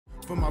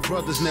For my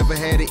brothers never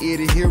had an ear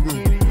to hear 'em.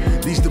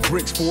 These the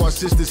bricks for our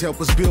sisters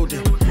help us build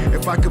it.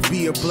 If I could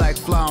be a black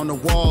fly on the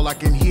wall, I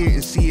can hear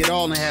and see it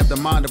all and have the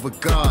mind of a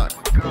god.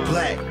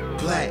 Black,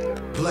 black,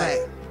 black,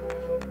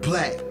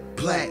 black,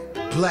 black,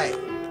 black.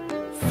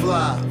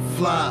 Fly,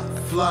 fly,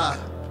 fly,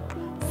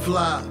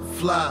 fly,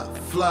 fly,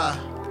 fly.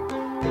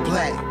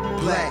 Black,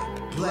 black,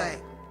 black,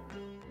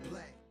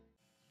 black.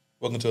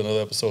 Welcome to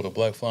another episode of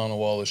Black Fly on the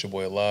Wall. It's your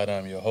boy Elad.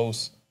 I'm your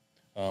host.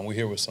 We're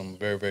here with some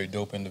very, very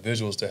dope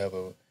individuals to have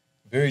a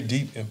very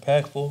deep,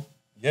 impactful,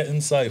 yet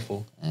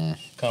insightful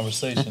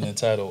conversation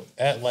entitled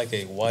 "Act Like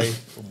a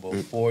Wife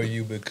Before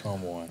You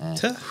Become One." I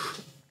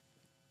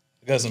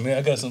got some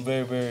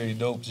very, very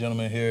dope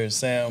gentlemen here.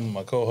 Sam,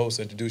 my co-host,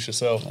 introduce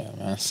yourself. Yeah,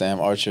 man.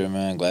 Sam Archer,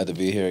 man. Glad to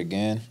be here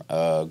again.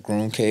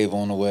 Groom Cave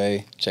on the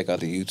way. Check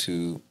out the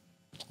YouTube.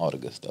 All the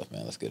good stuff,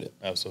 man. Let's get it.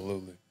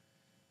 Absolutely.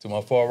 To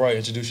my far right,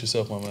 introduce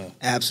yourself, my man.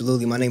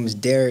 Absolutely. My name is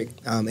Derek,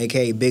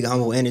 a.k.a. Big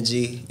Humble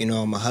Energy. You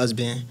know, I'm a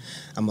husband.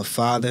 I'm a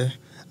father.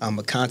 I'm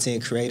a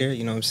content creator.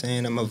 You know what I'm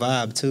saying? I'm a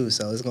vibe, too.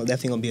 So it's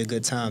definitely going to be a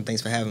good time. Thanks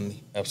for having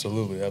me.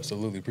 Absolutely,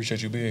 absolutely.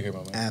 Appreciate you being here, my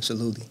man.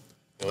 Absolutely.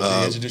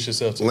 Introduce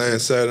yourself to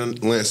Lance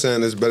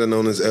Sanders, better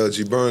known as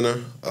LG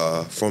Burner,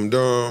 from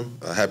Durham.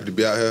 Happy to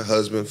be out here.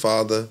 Husband,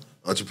 father,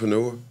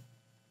 entrepreneur.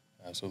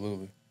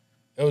 Absolutely.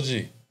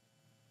 LG,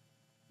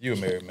 you a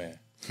married man.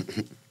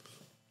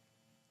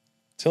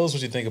 Tell us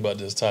what you think about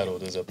this title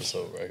of this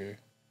episode right here.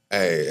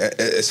 Hey,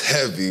 it's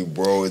heavy,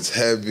 bro. It's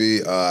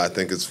heavy. I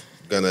think it's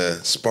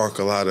gonna spark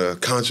a lot of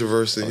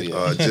controversy.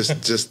 Oh, yeah.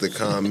 Just the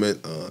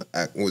comment,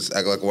 act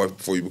like a wife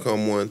before you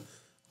become one.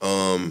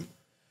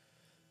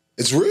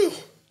 It's real.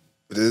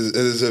 It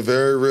is a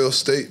very real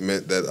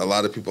statement that a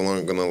lot of people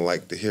aren't gonna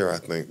like to hear. I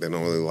think they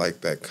don't really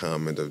like that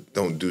comment of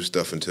 "don't do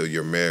stuff until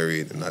you're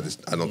married," and I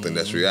don't think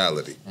that's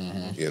reality.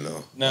 You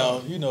know.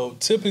 Now,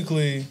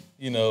 typically,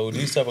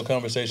 these type of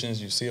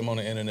conversations, you see them on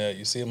the internet,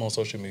 you see them on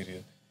social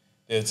media.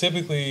 They're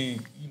typically,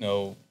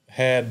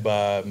 had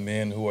by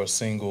men who are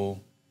single.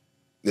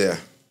 Yeah.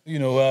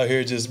 Who out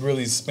here just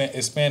really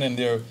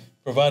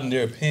providing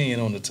their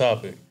opinion on the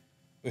topic.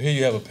 But here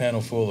you have a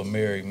panel full of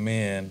married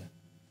men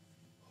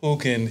who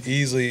can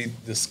easily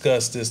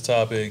discuss this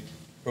topic,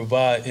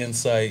 provide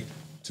insight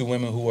to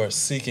women who are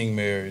seeking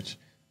marriage,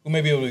 who may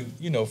be able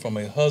to, from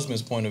a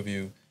husband's point of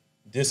view,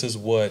 this is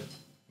what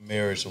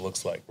marriage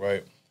looks like,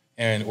 right?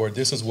 Or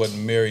this is what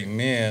married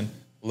men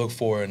look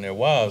for in their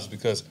wives,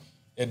 because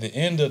at the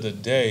end of the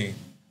day,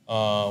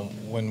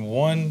 when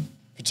one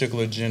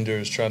particular gender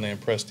is trying to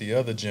impress the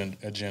other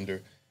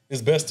gender,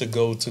 it's best to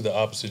go to the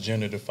opposite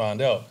gender to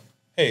find out,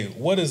 hey,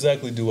 what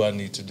exactly do I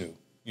need to do?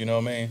 You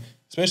know what I mean?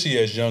 Especially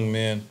as young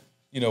men,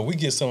 we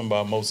get some of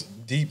our most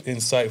deep,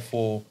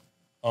 insightful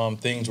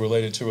things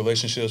related to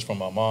relationships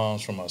from our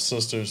moms, from our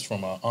sisters,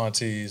 from our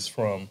aunties,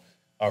 from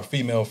our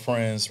female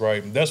friends,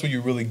 right? And that's where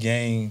you really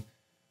gain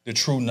the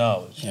true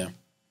knowledge. Yeah.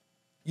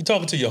 You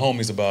talking to your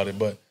homies about it,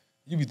 but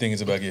you be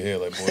thinking about your head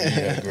like, boy, you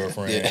had a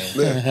girlfriend. You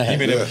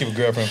been able to keep a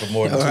girlfriend for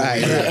more than 2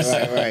 years.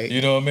 Right.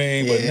 You know what I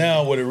mean? Yeah. But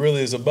now what it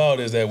really is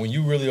about is that when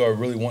you really are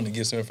wanting to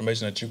get some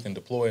information that you can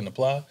deploy and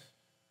apply,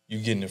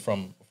 you're getting it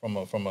from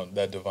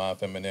that divine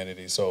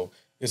femininity. So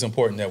it's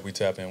important that we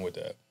tap in with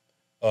that.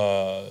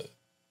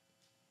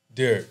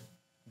 Derek,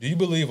 do you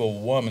believe a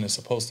woman is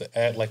supposed to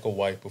act like a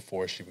wife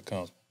before she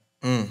becomes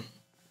one?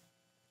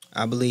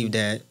 I believe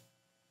that.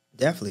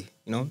 Definitely.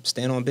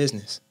 Stand on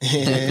business.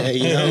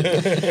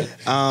 I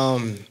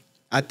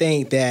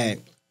think that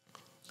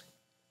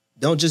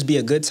don't just be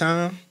a good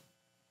time,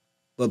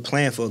 but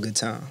plan for a good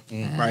time,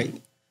 right?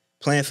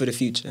 Plan for the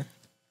future.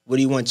 What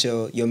do you want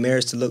your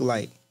marriage to look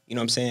like? You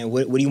know what I'm saying?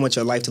 What do you want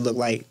your life to look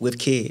like with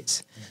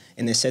kids?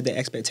 And then set the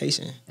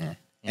expectation.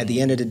 At the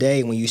end of the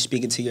day, when you're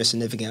speaking to your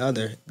significant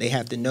other, they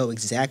have to know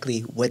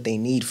exactly what they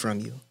need from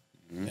you.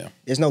 Yeah.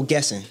 There's no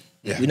guessing.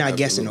 Yeah, We're not absolutely.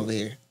 guessing over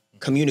here.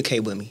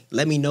 Communicate with me.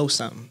 Let me know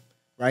something,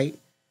 right?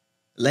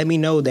 Let me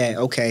know that,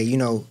 okay,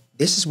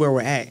 this is where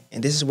we're at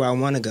and this is where I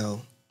want to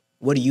go.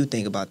 What do you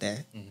think about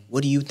that?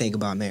 What do you think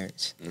about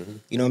marriage?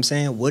 You know what I'm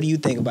saying? What do you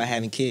think about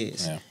having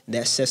kids? Yeah.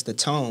 That sets the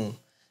tone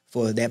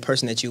for that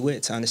person that you're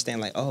with to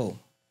understand, like, oh,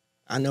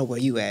 I know where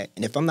you at.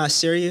 And if I'm not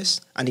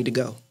serious, I need to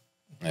go.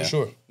 For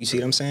sure. You see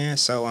what I'm saying?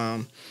 So,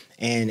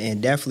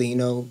 and definitely,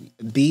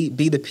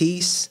 be the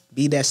peace,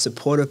 be that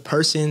supportive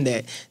person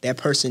that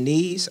person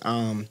needs.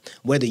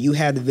 Whether you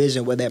have the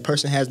vision, whether that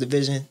person has the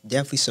vision,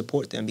 definitely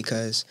support them,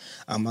 because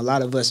a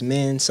lot of us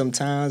men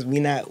sometimes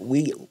we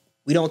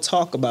don't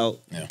talk about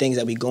things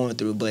that we're going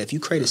through. But if you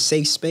create a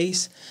safe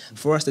space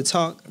for us to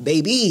talk,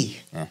 baby,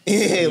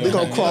 we're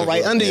gonna crawl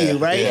right under you,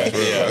 right?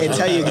 And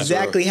tell you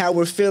exactly how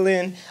we're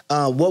feeling,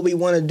 what we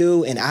want to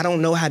do, and I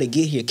don't know how to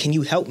get here. Can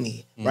you help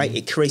me? Right?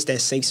 It creates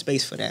that safe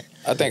space for that.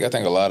 I think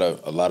a lot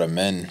of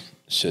men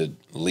should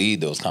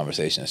lead those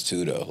conversations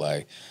too, though.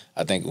 Like,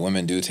 I think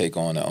women do take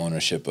on the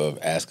ownership of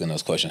asking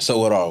those questions. So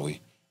what are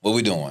we? What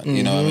we doing?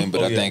 You know what I mean?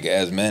 But I think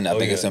as men, I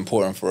think it's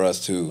important for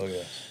us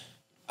to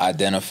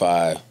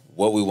identify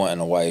what we want in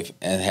a wife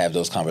and have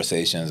those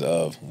conversations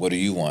of what do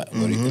you want?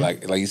 What do you,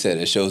 like you said,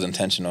 it shows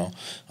intentional.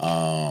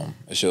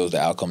 It shows the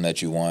outcome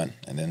that you want,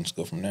 and then just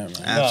go from there,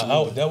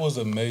 man. That was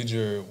a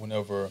major.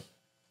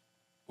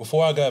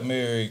 Before I got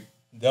married,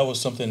 that was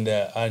something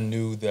that I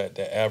knew that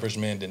the average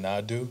man did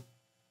not do,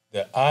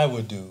 that I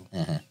would do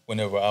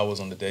whenever I was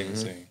on the dating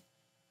scene.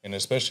 And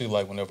especially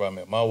like whenever I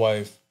met my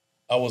wife,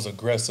 I was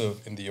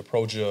aggressive in the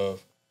approach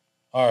of,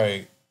 all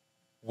right,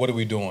 what are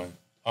we doing?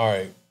 All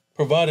right,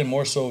 providing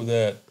more so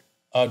that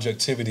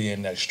objectivity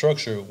and that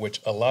structure,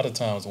 which a lot of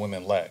times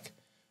women lack.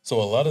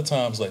 So a lot of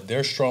times, like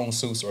their strong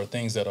suits are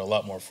things that are a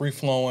lot more free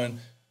flowing.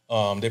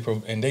 And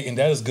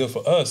that is good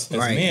for us as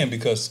men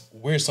because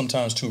we're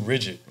sometimes too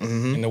rigid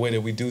in the way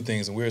that we do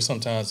things, and we're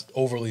sometimes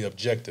overly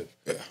objective.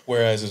 Yeah.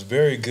 Whereas it's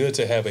very good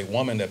to have a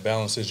woman that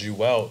balances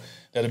you out.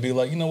 That'll be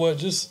like, you know what,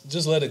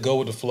 just let it go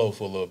with the flow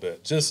for a little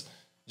bit. Just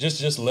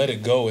let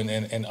it go.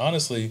 And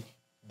honestly,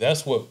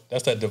 that's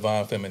that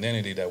divine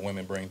femininity that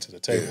women bring to the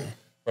table,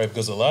 right?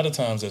 Because a lot of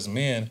times as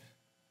men,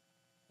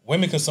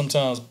 women can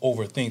sometimes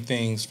overthink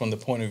things from the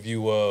point of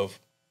view of,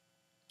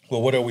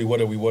 well, what are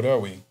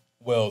we?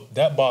 Well,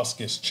 that box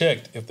gets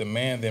checked if the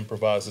man then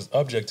provides his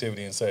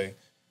objectivity and say,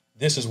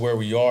 this is where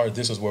we are,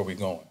 this is where we're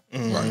going.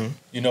 Right.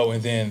 You know,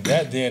 and then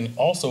that then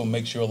also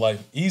makes your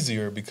life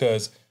easier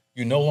because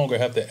you no longer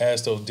have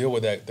to deal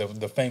with that,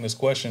 the famous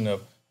question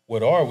of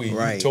what are we?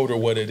 Right. You told her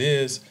what it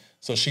is,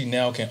 so she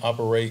now can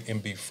operate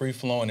and be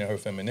free-flowing in her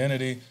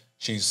femininity.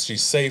 She's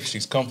safe,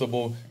 she's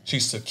comfortable,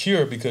 she's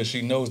secure because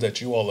she knows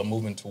that you all are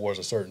moving towards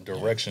a certain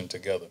direction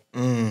together.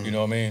 You know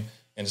what I mean?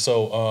 And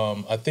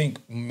so I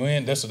think,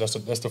 man, that's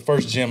the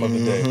first gem of the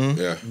day.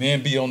 Yeah.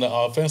 Men be on the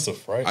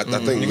offensive, right? I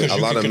think a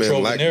lot of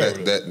men lack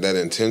that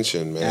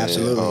intention, man.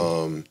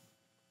 Absolutely.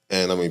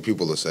 And I mean,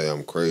 people will say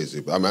I'm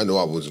crazy, but I mean, I know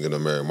I wasn't gonna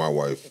marry my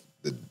wife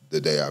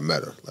the day I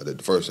met her. Like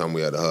the first time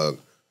we had a hug,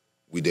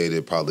 we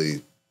dated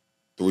probably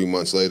 3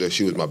 months later.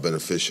 She was my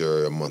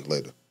beneficiary a month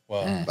later.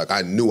 Wow. Like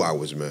I knew I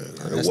was married.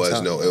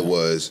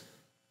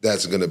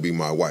 That's gonna be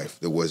my wife.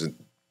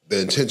 The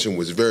intention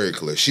was very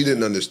clear. She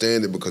didn't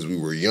understand it because we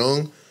were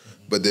young,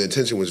 but the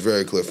intention was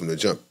very clear from the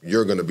jump.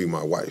 You're going to be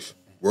my wife.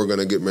 We're going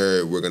to get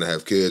married. We're going to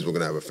have kids. We're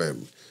going to have a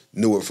family.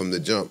 Knew it from the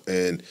jump.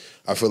 And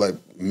I feel like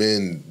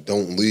men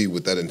don't lead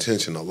with that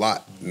intention a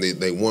lot.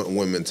 They want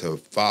women to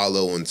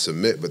follow and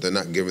submit, but they're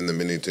not giving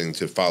them anything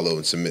to follow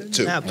and submit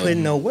to. Not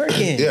putting no work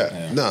in.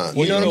 Yeah. Nah.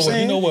 Well, you know what I'm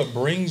saying? You know what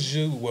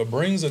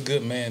brings a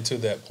good man to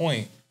that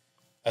point,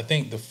 I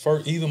think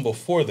even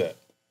before that,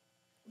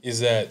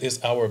 is that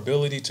it's our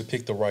ability to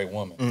pick the right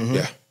woman.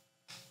 Yeah.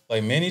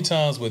 Like many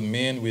times with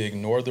men, we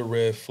ignore the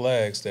red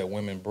flags that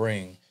women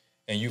bring,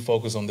 and you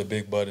focus on the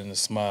big butt and the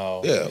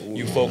smile. Yeah.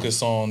 You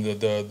focus on the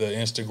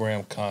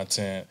Instagram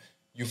content.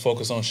 You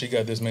focus on she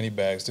got this many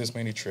bags, this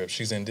many trips.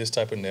 She's in this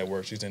type of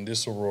network. She's in this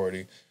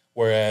sorority.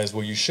 Whereas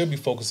what you should be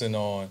focusing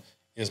on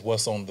is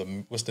what's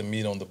the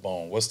meat on the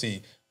bone. What's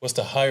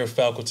the higher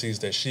faculties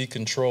that she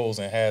controls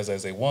and has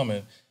as a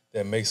woman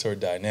that makes her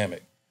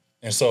dynamic.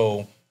 And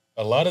so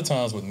a lot of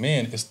times with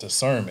men, it's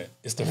discernment.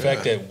 It's the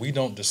fact that we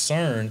don't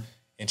discern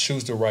and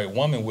choose the right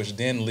woman, which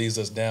then leads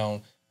us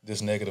down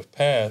this negative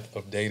path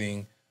of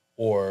dating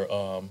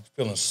or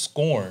feeling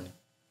scorned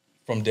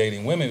from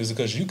dating women, is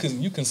because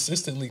you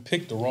consistently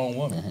pick the wrong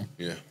woman.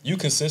 Yeah. You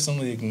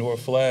consistently ignore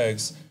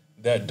flags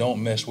that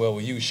don't mesh well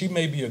with you. She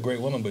may be a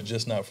great woman, but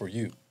just not for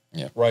you.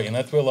 Yeah. Right. And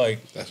I feel like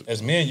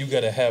as men, you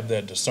got to have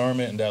that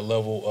discernment and that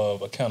level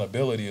of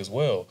accountability as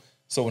well.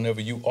 So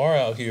whenever you are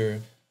out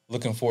here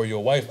looking for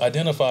your wife,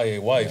 identify a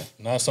wife,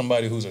 not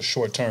somebody who's a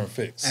short-term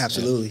fix.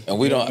 Absolutely. And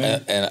we don't,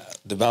 and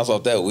to bounce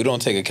off that, we don't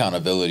take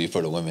accountability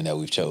for the women that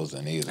we've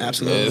chosen either.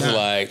 Absolutely. It's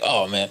like,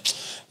 oh man,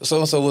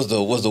 so-and-so was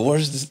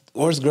the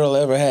worst girl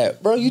I ever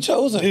had. Bro, you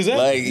chose her.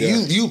 Exactly.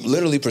 Like you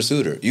literally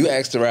pursued her. You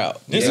asked her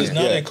out. This is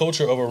not a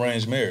culture of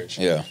arranged marriage.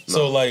 Yeah.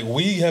 So like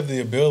we have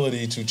the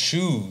ability to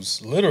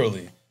choose,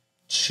 literally,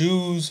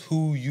 choose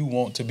who you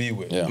want to be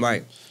with. Yeah.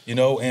 Right. You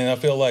know, and I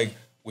feel like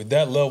with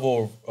that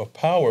level of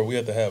power, we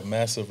have to have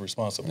massive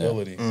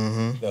responsibility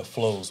that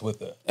flows with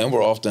that. And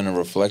we're often a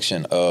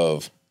reflection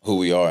of who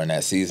we are in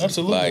that season.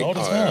 Absolutely, like, all the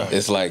time.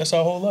 It's like, that's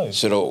our whole life.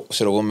 Should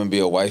a woman be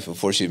a wife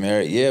before she's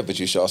married? Yeah, but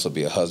you should also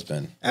be a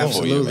husband.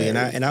 Absolutely,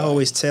 and I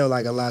always tell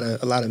like a lot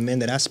of men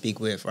that I speak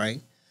with, right?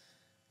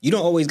 You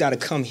don't always got to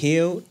come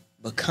healed,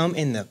 but come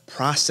in the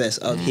process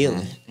of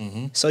healing,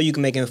 so you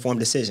can make an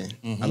informed decision.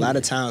 A lot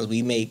of times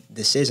we make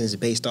decisions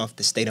based off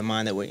the state of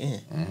mind that we're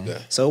in.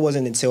 So it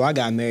wasn't until I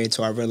got married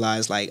till I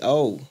realized like,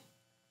 oh,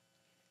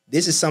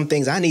 this is some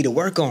things I need to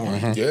work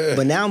on.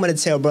 But now I'm going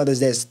to tell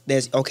brothers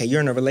that's okay,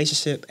 you're in a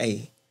relationship.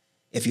 Hey,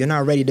 if you're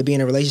not ready to be in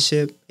a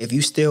relationship, if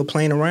you still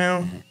playing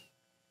around,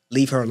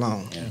 leave her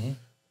alone.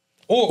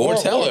 Or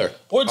tell her.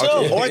 Or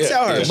tell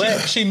her. But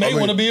she may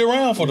want to be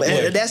around for the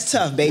play. That's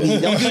tough, baby.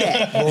 Don't do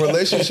that. Well,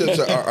 relationships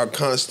are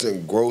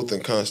constant growth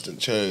and constant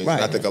change. Right.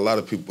 And I think a lot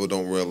of people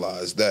don't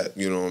realize that.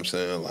 You know what I'm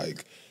saying?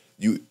 Like,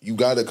 you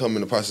got to come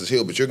in the process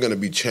healed, but you're going to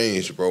be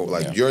changed, bro.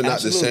 Like, you're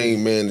not the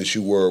same man that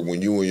you were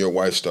when you and your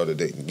wife started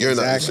dating. You're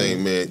not the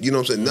same man. You know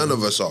what I'm saying? None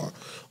of us are.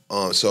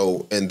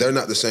 So, and they're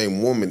not the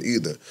same woman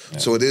either. Yeah.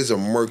 So it is a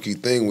murky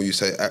thing when you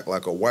say act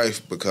like a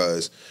wife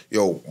because,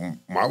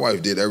 my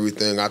wife did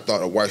everything I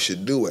thought a wife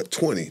should do at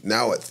 20.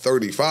 Now at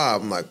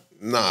 35, I'm like,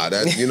 nah,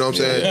 that, you know what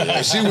I'm saying?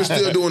 And she was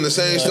still doing the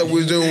same stuff we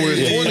was doing when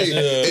we was 20.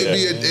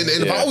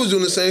 And if I was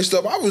doing the same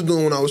stuff I was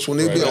doing when I was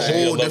 20, it'd be a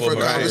whole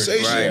different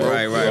conversation, bro.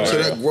 Right. So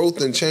that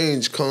growth and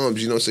change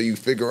comes, so you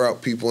figure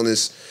out people and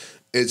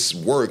it's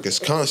work. It's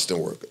constant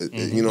work.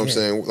 You know what I'm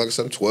saying? Like I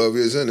said, I'm 12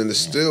 years in, and it's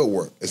still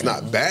work. It's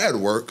not bad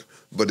work,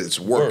 but it's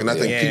work. And I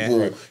think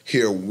people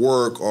hear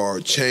work or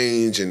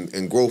change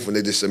and growth, and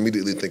they just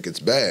immediately think it's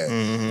bad.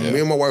 Me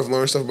and my wife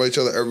learn stuff about each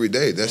other every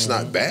day. That's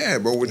not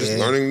bad, bro. We're just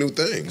learning new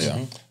things.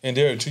 And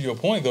Derek, to your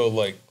point, though,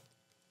 like,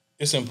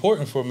 it's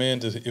important for men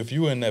to, if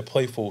you're in that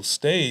playful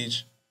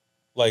stage,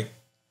 like,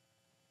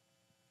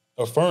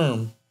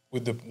 affirm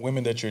with the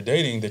women that you're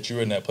dating that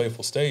you're in that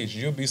playful stage.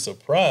 You'll be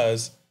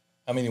surprised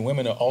how many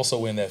women are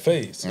also in that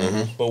phase.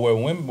 But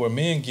where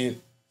men get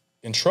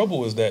in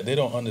trouble is that they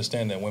don't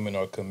understand that women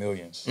are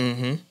chameleons.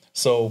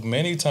 So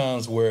many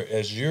times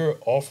as you're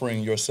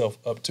offering yourself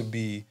up to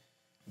be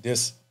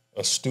this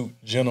astute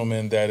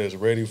gentleman that is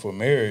ready for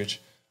marriage,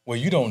 well,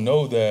 you don't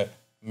know that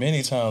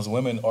many times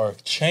women are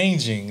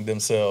changing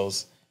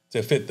themselves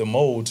to fit the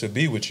mold to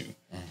be with you.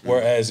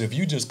 Whereas if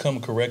you just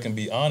come correct and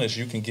be honest,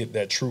 you can get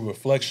that true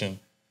reflection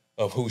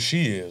of who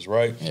she is,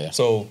 right?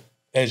 So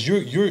as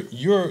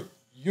you're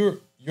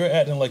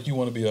acting like you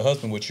want to be a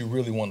husband, what you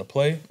really want to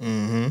play,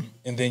 and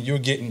then you're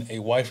getting a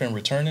wife in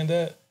return in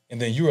that, and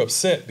then you're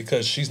upset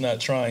because she's not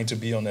trying to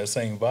be on that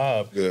same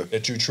vibe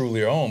that you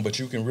truly are on, but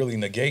you can really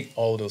negate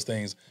all of those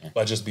things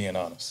by just being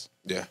honest.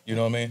 You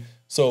know what I mean?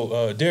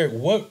 So, Derek,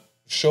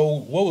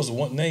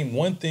 name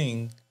one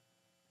thing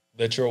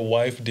that your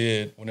wife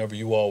did whenever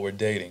you all were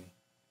dating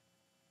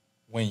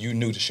when you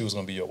knew that she was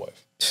going to be your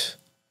wife?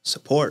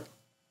 Support.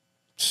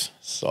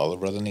 That's all a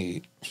brother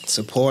need.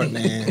 Support,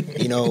 man.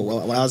 When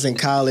I was in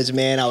college,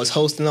 man, I was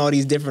hosting all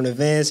these different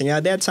events, and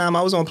at that time,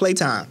 I was on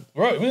Playtime.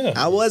 Right, yeah.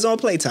 I was on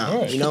Playtime.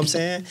 Right. You know what I'm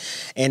saying?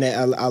 And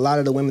a lot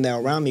of the women that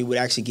were around me would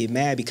actually get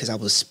mad because I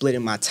was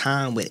splitting my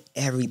time with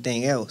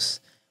everything else.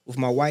 With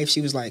my wife,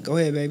 she was like, "Go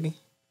ahead, baby.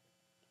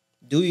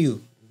 Do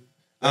you?"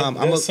 I'm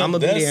gonna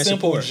be there and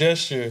simple support.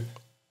 Gesture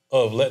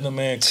of letting a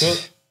man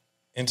cook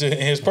into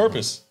his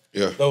purpose.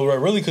 So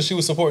really, because she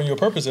was supporting your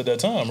purpose at that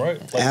time, right?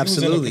 Like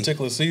Absolutely. You was in a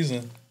particular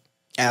season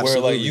where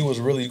like you was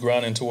really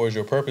grinding towards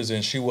your purpose,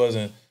 and she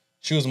wasn't.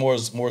 She was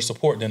more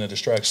support than a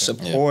distraction.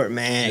 Support,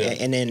 man.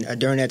 And then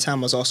during that time,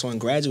 I was also in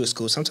graduate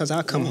school. Sometimes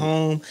I'll come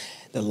home,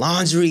 the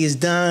laundry is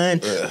done,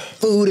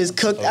 food is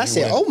cooked. I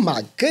said, "Oh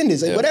my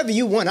goodness, whatever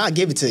you want, I'll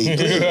give it to you,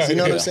 please." You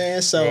know what I'm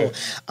saying? So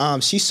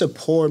she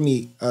supported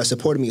me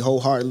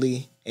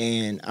wholeheartedly.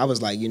 And I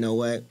was like, you know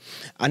what?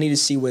 I need to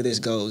see where this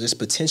goes. There's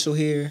potential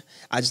here.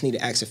 I just need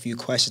to ask a few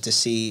questions to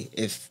see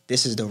if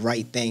this is the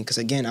right thing. Because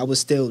again, I was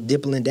still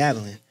dibbling,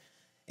 dabbling.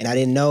 And I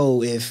didn't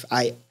know if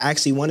I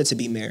actually wanted to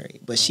be married.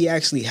 But she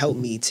actually helped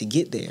me to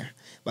get there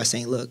by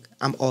saying, look,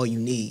 I'm all you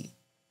need.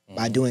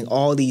 By doing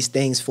all these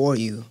things for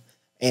you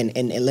and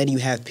letting you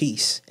have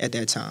peace at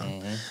that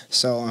time.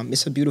 So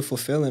it's a beautiful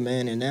feeling,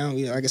 man. And now,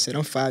 like I said,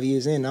 I'm 5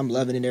 years in. I'm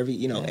loving it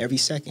every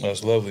second.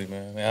 That's lovely,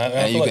 man.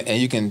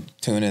 And you can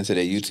tune into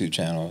their YouTube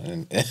channel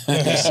and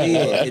see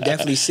it. You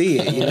definitely see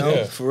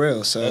it, for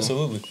real. So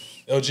absolutely.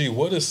 LG,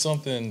 what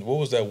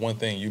was that one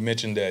thing you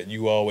mentioned that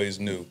you always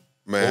knew?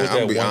 Man,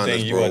 I'll be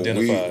honest,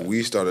 bro.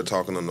 We started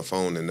talking on the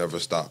phone and never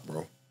stopped,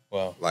 bro.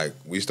 Wow. Like,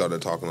 we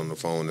started talking on the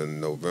phone in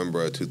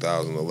November of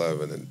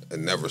 2011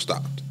 and never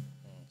stopped.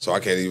 So I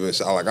can't even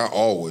say, like, I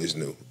always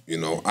knew,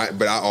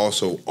 but I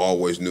also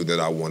always knew that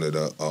I wanted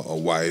a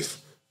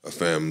wife, a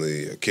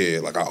family, a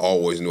kid. Like, I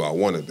always knew I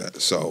wanted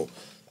that. So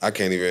I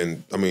can't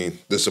even,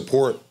 the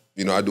support,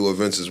 I do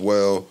events as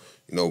well,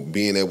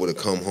 being able to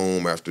come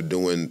home after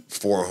doing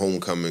 4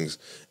 homecomings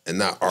and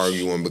not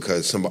arguing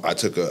because I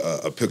took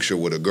a picture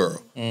with a girl.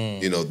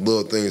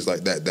 Little things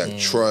like that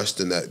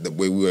trust and that the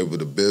way we were able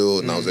to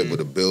build, and I was able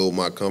to build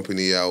my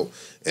company out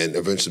and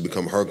eventually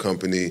become her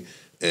company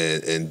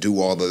and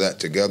do all of that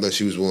together.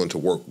 She was willing to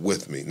work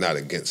with me, not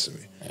against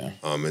me.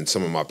 And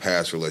some of my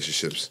past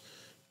relationships,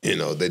 they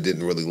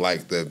didn't really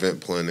like the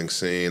event planning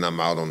scene. I'm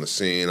out on the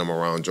scene. I'm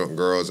around drunk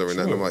girls every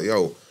night. I'm like,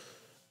 yo,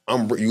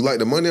 you like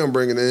the money I'm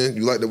bringing in?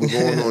 You like that we're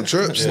going on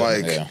trips?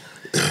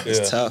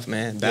 It's tough,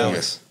 man.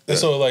 Balance. And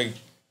so, like,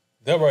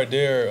 that right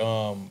there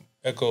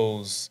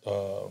echoes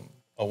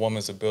a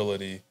woman's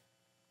ability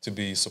to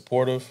be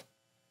supportive,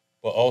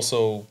 but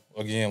also,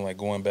 again, like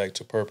going back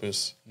to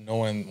purpose,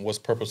 knowing what's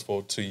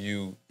purposeful to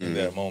you in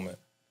that moment.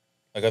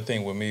 Like, I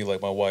think with me,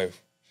 like my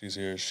wife, she's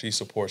here, she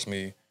supports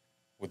me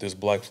with this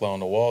black fly on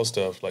the wall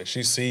stuff. Like,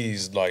 she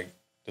sees, like,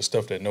 the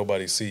stuff that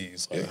nobody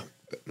sees. Like,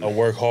 I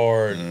work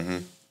hard.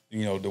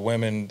 The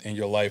women in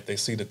your life, they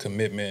see the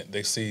commitment,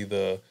 they see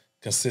the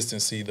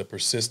consistency, the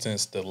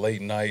persistence, the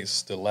late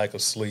nights, the lack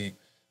of sleep,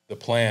 the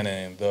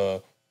planning, the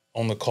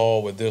on the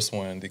call with this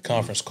one, the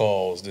conference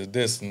calls, the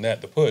this and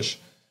that, the push.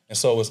 And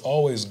so it's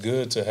always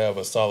good to have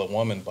a solid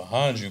woman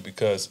behind you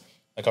because,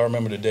 Like I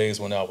remember the days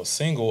when I was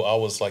single, I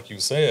was like you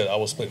said, I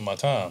was splitting my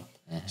time.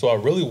 So I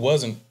really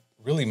wasn't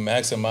really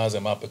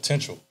maximizing my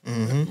potential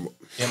in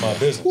my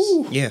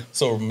business. Yeah.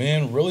 So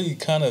men really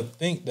kind of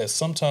think that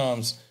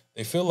sometimes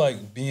they feel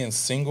like being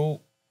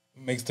single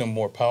makes them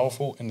more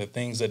powerful in the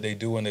things that they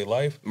do in their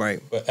life. Right.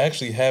 But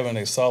actually having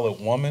a solid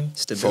woman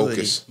Stability.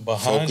 Focus.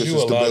 behind Focus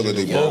you and allows you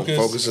stability, to bro. focus.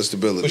 Focus and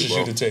stability, Pushes bro.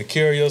 you to take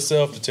care of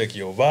yourself, to take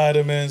your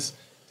vitamins,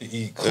 to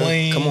eat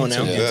clean, Come on now.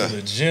 to get Yeah. to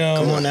the gym.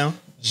 Come on now.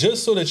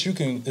 Just so that you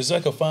can, it's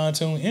like a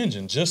fine-tuned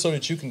engine, just so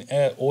that you can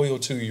add oil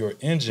to your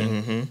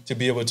engine to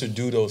be able to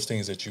do those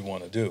things that you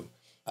want to do.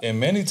 And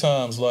many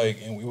times,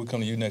 and we would come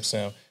to you next,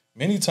 Sam,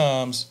 many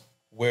times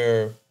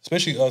where,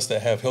 especially us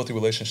that have healthy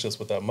relationships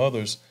with our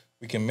mothers,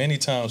 we can many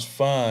times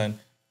find,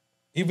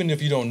 even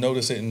if you don't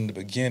notice it in the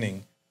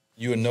beginning,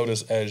 you will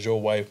notice as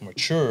your wife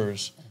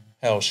matures,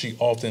 how she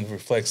often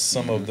reflects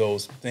some of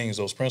those things,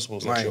 those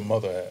principles that Right. your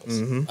mother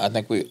has. I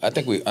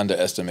think we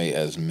underestimate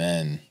as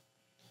men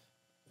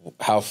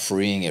how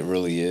freeing it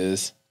really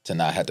is to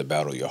not have to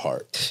battle your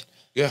heart.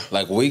 Yeah.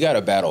 Like we got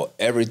to battle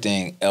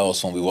everything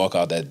else when we walk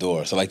out that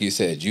door. So like you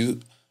said, you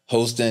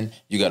hosting,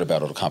 you got to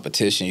battle the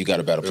competition, you got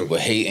to battle people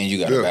hating, you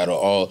got to battle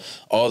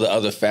all the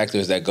other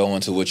factors that go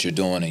into what you're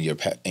doing and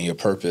your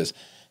purpose,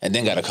 and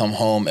then got to come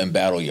home and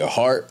battle your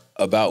heart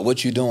about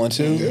what you're doing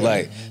too.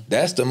 Like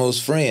that's the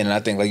most freeing. And I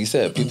think, like you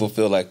said, people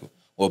feel like,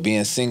 well,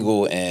 being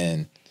single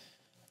and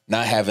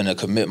not having to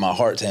commit my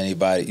heart to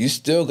anybody, you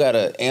still got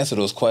to answer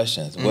those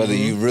questions, whether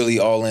you really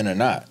all in or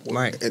not.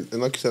 Right. And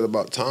like you said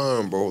about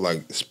time, bro,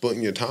 like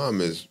splitting your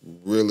time is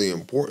really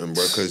important,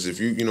 bro. Because if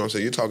you know what I'm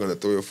saying, you're talking to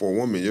 3 or 4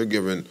 women, you're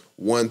giving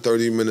one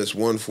 30 minutes,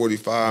 one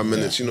 45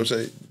 minutes, you know what I'm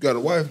saying? You got a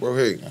wife, bro.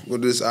 Hey, we'll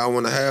do this hour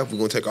and a half. We're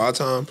going to take our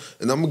time,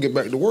 and I'm going to get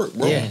back to work,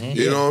 bro. Yeah.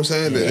 You know what I'm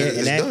saying?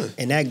 It's done.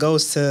 And that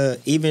goes to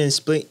even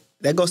split.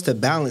 That goes to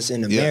balance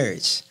in the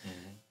marriage.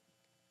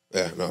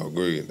 Yeah, no,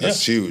 agreed.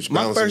 That's huge.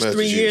 My Balance and first marriage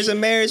 3 is years huge. of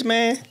marriage,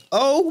 man.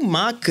 Oh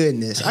my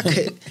goodness, I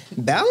could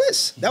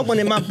balance. That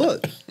wasn't in my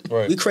book.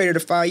 Right. We created a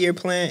 5-year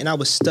plan, and I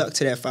was stuck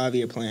to that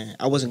 5-year plan.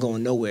 I wasn't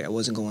going nowhere. I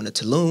wasn't going to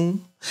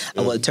Tulum.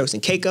 I wasn't Turks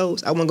and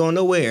Caicos. I wasn't going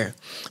nowhere.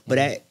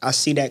 But I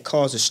see that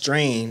cause a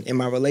strain in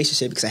my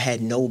relationship because I had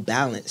no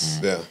balance.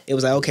 Yeah. It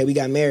was like, okay, we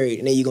got married,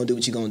 and then you're gonna do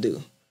what you're gonna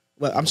do.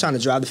 Well, I'm trying to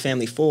drive the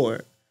family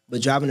forward,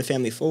 but driving the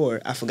family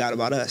forward, I forgot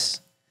about us.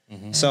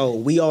 So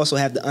we also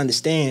have to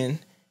understand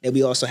that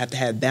we also have to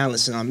have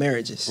balance in our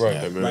marriages. Right.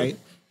 Amen. Right.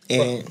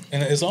 And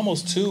And it's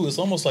almost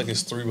like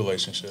it's 3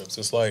 relationships.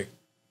 It's like,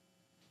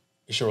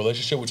 it's your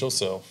relationship with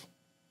yourself,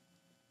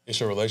 it's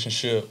your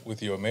relationship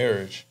with your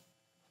marriage,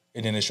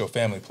 and then it's your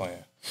family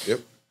plan.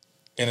 Yep.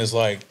 And it's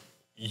like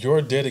your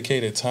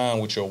dedicated time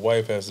with your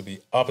wife has to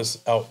be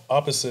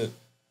opposite,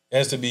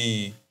 has to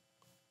be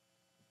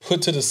put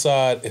to the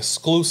side,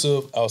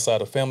 exclusive,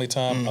 outside of family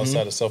time,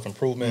 outside of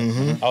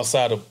self-improvement,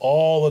 outside of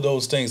all of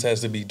those things,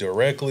 has to be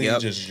directly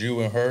just you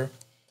and her.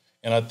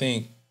 And I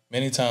think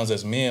many times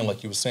as men,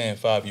 like you were saying,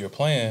 5-year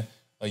plan,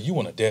 like you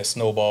want a debt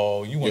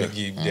snowball, you want to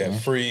get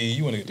debt free,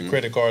 you want to get the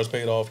credit cards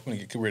paid off, you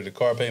want to get rid of the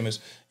car payments,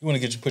 you want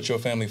to put your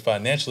family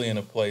financially in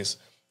a place.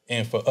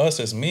 And for us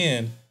as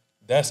men,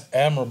 that's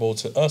admirable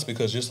to us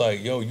because just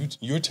like, yo,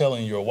 you're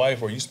telling your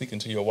wife or you speaking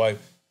to your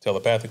wife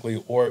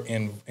telepathically or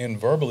in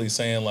verbally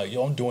saying like,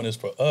 yo, I'm doing this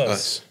for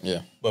us.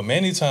 Yeah. But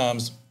many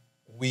times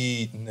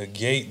we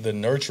negate the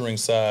nurturing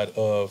side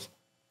of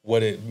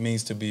what it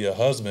means to be a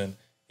husband.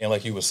 And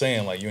like you were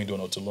saying, like you ain't doing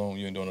no Tulum,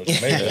 you ain't doing no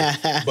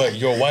Jamaica, but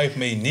your wife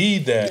may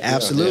need that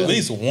Absolutely. at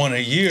least one a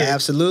year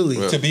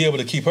absolutely. to be able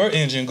to keep her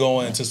engine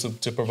going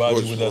to provide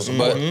you with that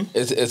support.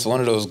 But it's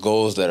one of those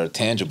goals that are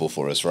tangible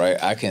for us, right?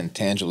 I can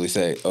tangibly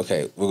say,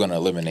 okay, we're going to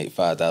eliminate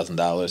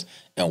 $5,000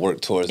 and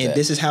work towards that. And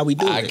this is how we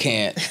do I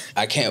it.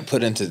 I can't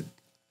put into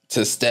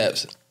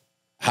steps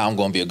how I'm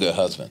going to be a good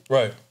husband.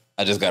 Right.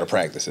 I just got to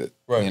practice it.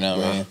 Right. You know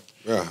what I mean?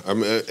 Yeah, I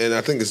mean, and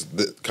I think it's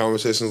the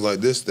conversations like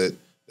this that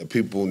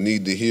people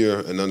need to hear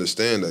and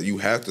understand that you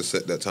have to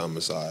set that time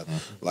aside.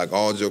 Like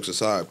all jokes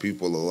aside,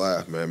 people will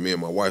laugh, man. Me and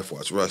my wife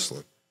watch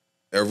wrestling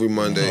every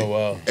Monday, Oh,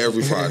 wow.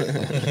 every Friday,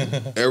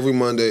 every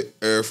Monday,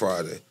 every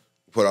Friday.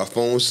 Put our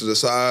phones to the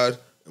side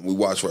and we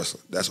watch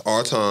wrestling. That's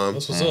our time.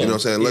 That's what's You up. know what I'm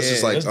saying? Let's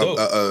just like that's dope.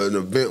 an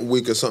event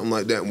week or something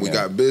like that. And we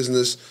got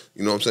business.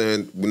 You know what I'm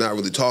saying? We're not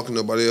really talking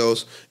to nobody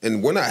else,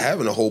 and we're not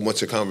having a whole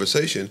bunch of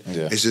conversation.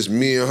 Yeah. It's just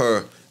me and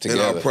her in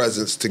our Together.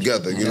 presence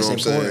together. You know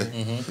what I'm important.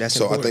 saying? That's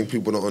So important. I think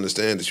people don't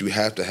understand that you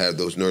have to have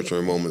those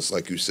nurturing moments,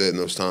 like you said, in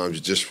those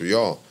times just for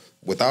y'all.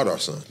 Without our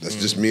son, that's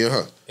just me and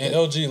her. And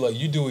LG, like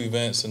you do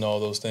events and all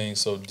those things.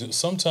 So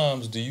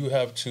sometimes do you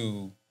have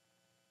to?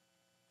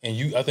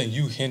 And I think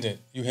you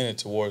hinted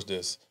towards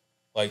this.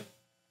 Like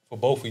for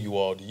both of you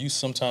all, do you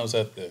sometimes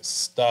have to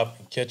stop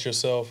and catch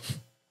yourself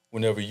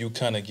whenever you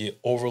kind of get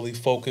overly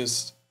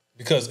focused?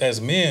 Because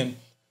as men,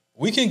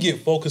 we can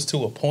get focused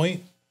to a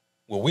point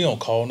where we don't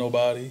call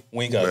nobody,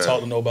 we ain't got to Man.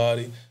 talk to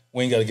nobody,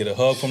 we ain't got to get a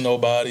hug from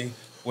nobody.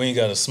 We ain't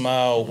got to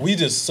smile. We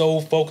just so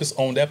focused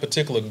on that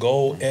particular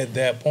goal at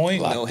that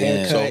point. No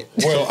haircut.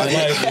 We're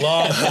like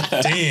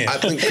locked in. I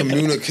think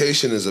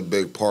communication is a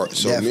big part.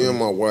 So Definitely. me and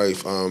my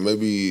wife,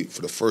 maybe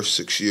for the first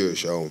 6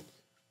 years,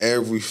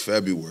 every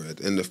February, at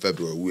the end of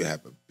February, we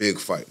have a big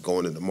fight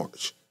going into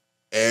March.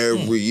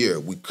 Every year.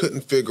 We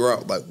couldn't figure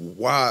out, like,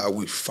 why are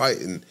we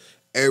fighting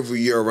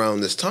every year around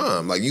this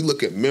time? Like, you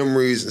look at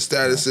memories and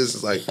statuses,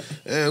 it's like,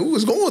 man, we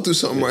was going through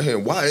something right here.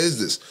 Why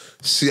is this?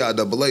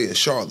 CIAA in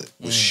Charlotte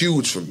was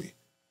huge for me.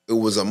 It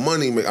was a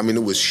money,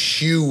 it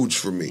was huge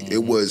for me.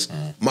 It was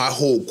my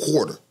whole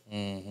quarter.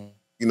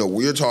 You know,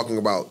 we're talking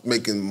about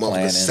making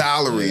monthly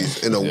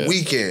salaries in a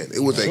weekend. It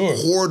was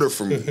a quarter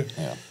for me.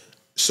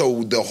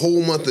 So the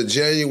whole month of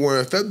January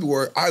and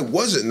February, I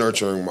wasn't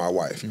nurturing my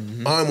wife.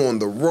 I'm on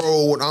the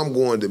road. I'm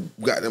going to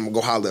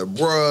go holler at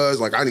bros.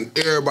 Like, I need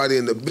everybody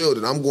in the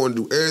building. I'm going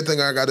to do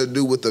everything I got to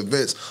do with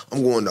events.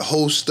 I'm going to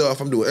host stuff.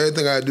 I'm doing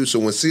everything I got to do. So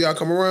when CI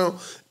come around,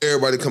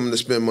 everybody coming to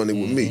spend money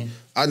with me.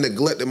 I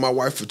neglected my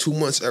wife for 2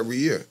 months every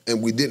year,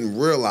 and we didn't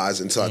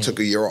realize until I took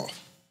a year off.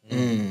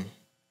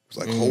 It's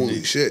like,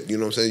 holy shit, you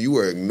know what I'm saying? You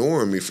were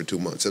ignoring me for 2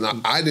 months. And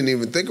I didn't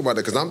even think about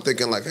it because I'm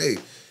thinking like,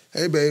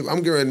 hey, babe, I'm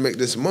getting ready to make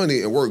this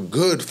money and we're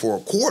good for a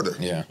quarter.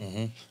 Yeah.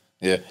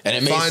 Yeah. And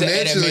it made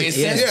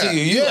sense to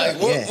you. You're like,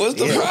 what's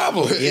the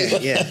problem?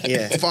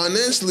 Yeah.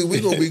 Financially,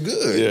 we're going to be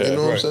good. You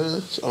know what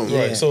I'm saying?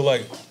 So, So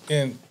like,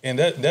 and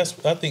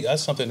that's I think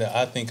that's something that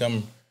I think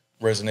I'm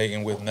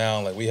resonating with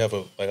now. Like, we have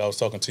like I was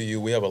talking to you,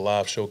 we have a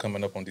live show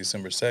coming up on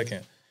December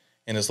 2nd.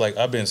 And it's like,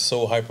 I've been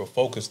so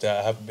hyper-focused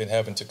that I've been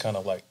having to kind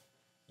of like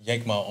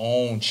yank my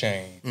own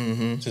chain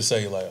to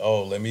say like,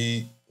 oh, let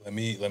me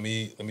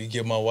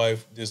give my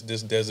wife this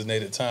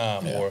designated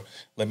time, or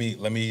let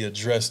me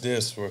address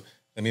this, or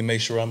let me make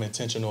sure I'm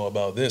intentional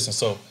about this. And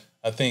so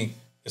I think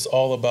it's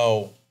all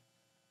about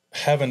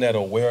having that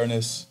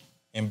awareness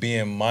and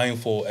being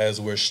mindful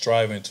as we're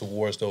striving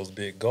towards those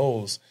big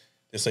goals.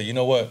 To say, you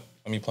know what,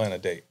 let me plan a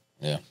date.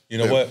 Yeah. You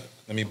know what,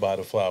 let me buy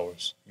the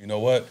flowers. You know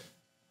what,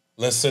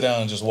 let's sit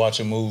down and just watch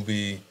a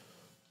movie.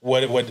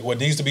 What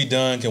needs to be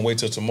done can wait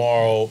till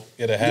tomorrow.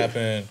 It'll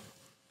happen.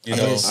 You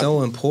know, it's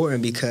so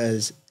important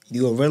because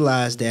you will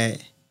realize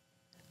that,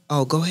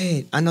 oh, go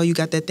ahead. I know you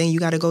got that thing you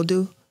got to go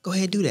do. Go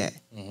ahead, do that.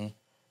 Then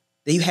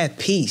you have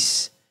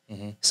peace.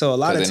 So a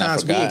lot of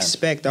times we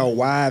expect our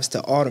wives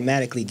to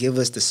automatically give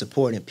us the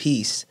support and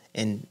peace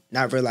and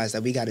not realize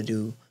that we got to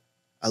do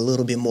a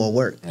little bit more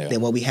work than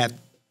what we have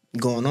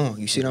going on.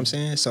 You see what I'm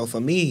saying? So for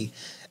me,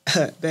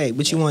 babe,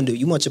 what you want to do?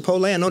 You want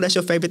Chipotle? I know that's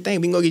your favorite thing.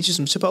 We can go get you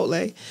some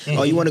Chipotle.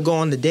 Or you want to go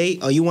on the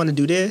date? Or you want to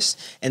do this?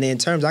 And then in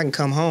terms, I can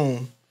come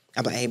home.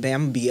 I'm like, hey, babe,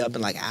 I'm going to be up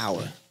in like an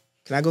hour.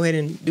 Can I go ahead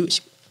and do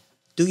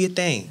your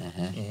thing?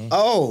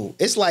 Oh,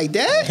 it's like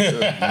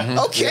that?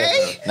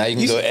 Okay. Now you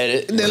can go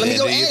edit. Then let me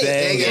go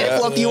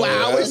edit for a few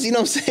hours. You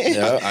know what I'm saying?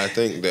 I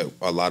think that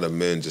a lot of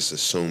men just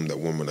assume that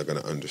women are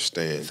going to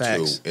understand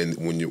Facts. too, and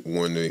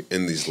when they're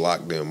in these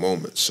lockdown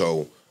moments.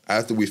 So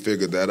after we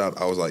figured that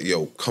out, I was like,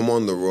 yo, come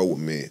on the road with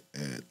me,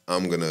 and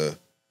I'm going to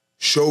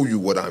show you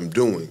what I'm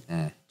doing.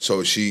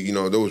 So she,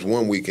 there was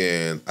one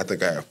weekend, I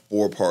think I had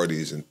 4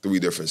 parties in 3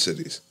 different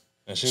cities.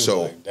 and she was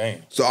like,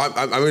 damn. So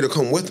I made her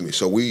come with me.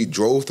 So we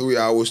drove 3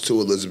 hours to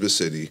Elizabeth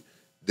City,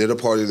 did a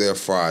party there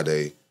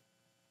Friday,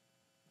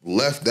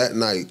 left that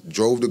night,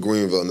 drove to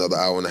Greenville another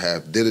hour and a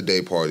half, did a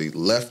day party,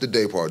 left the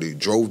day party,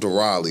 drove to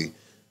Raleigh,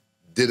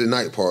 did a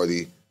night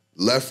party,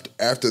 left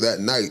after that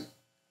night,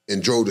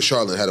 and drove to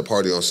Charlotte and had a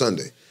party on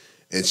Sunday.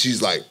 And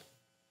she's like,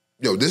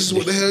 yo, this is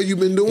what the hell you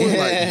been doing?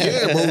 Like,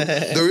 yeah, bro,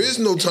 there is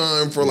no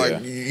time for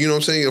like, you know what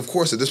I'm saying? Of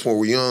course, at this point,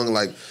 we're young,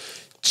 like,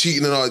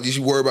 cheating and all,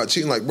 you worry about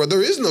cheating. Like, bro,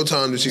 there is no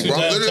time to cheat, bro.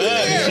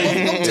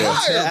 I'm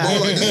tired, bro.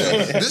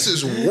 Like, this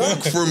is work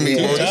for me,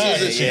 bro.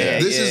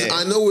 This is,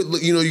 I know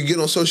it, you get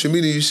on social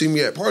media, you see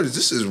me at parties.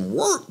 This is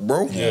work,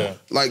 bro. Yeah.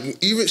 Like,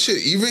 even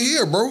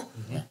here, bro.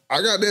 I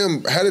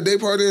had a day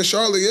party in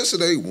Charlotte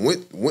yesterday,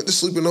 went to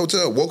sleep in the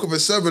hotel, woke up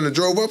at 7 and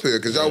drove up here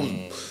because y'all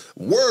was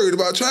worried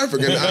about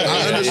traffic. And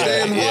I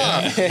understand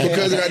why.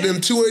 Because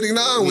goddamn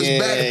 289 was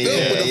backed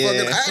up with a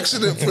fucking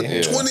accident for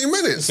 20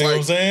 minutes. See what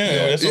I'm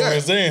saying? That's what I'm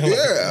saying.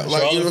 Yeah.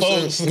 Like, you know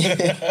what I'm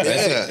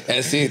saying?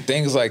 And see,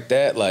 things like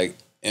that, like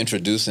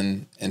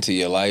introducing into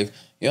your life,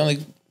 you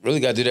only really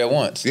got to do that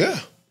once. Yeah.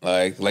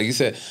 Like you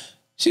said,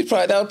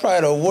 that was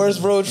probably the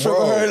worst road trip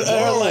of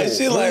her life.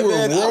 She's like,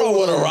 man, I don't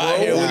want to ride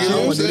here with you. I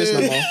don't want to do this no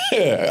more.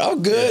 Yeah,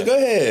 I'm good. Go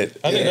ahead.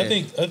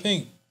 I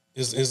think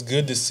it's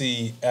good to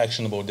see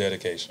actionable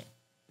dedication.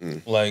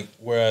 Like,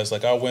 whereas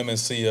like our women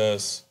see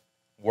us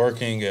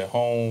working at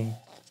home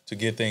to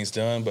get things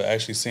done, but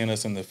actually seeing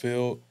us in the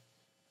field,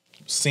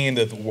 seeing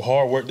the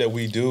hard work that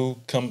we do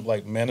come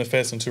like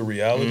manifest into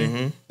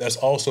reality, that's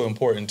also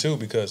important too,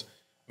 because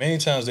many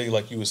times they,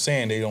 like you were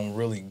saying, they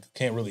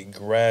can't really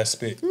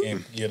grasp it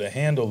and get a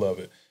handle of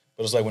it.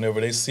 But it's like whenever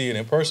they see it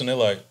in person, they're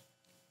like,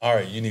 all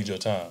right, you need your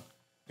time.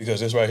 Because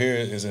this right here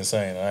is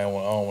insane. I don't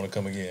want to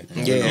come again.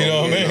 Yeah. You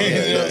know what I mean?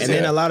 And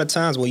then a lot of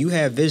times when you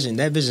have vision,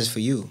 that vision's for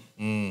you.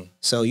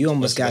 So you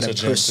almost got to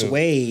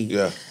persuade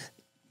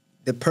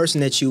the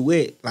person that you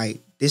with, like,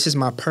 this is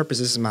my purpose,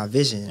 this is my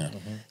vision.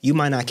 You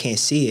might not can't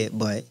see it,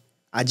 but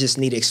I just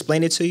need to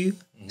explain it to you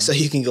so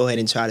you can go ahead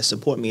and try to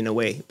support me in a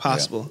way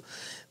possible.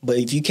 But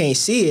if you can't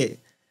see it,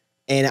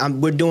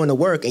 and we're doing the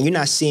work, and you're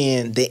not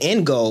seeing the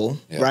end goal,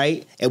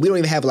 right? And we don't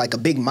even have like a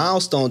big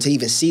milestone to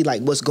even see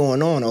like what's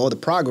going on or the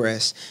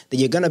progress,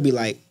 then you're gonna be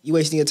like, you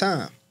wasting your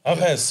time. I've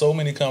had so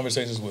many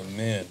conversations with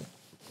men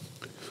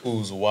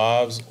whose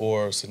wives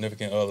or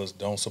significant others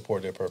don't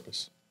support their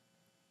purpose.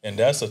 And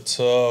that's a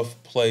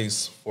tough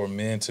place for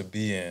men to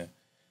be in.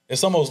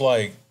 It's almost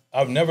like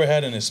I've never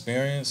had an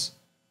experience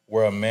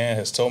where a man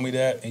has told me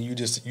that, and you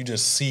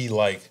just see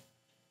like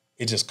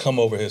it just come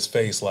over his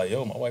face like,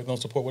 yo, my wife don't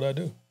support what I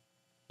do.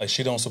 Like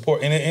she don't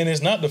support. And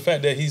it's not the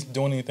fact that he's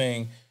doing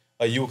anything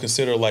like you would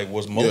consider like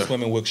what most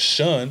women would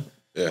shun,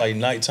 like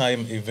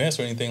nighttime events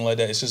or anything like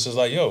that. It's just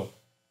like, yo,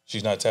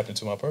 she's not tapped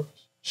into my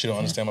purpose. She don't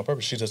understand my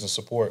purpose. She doesn't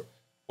support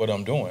what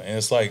I'm doing. And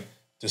it's like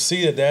to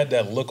see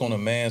that look on a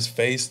man's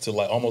face to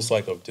like almost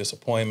like of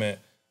disappointment,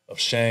 of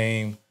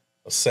shame,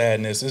 of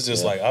sadness. It's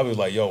just like, I was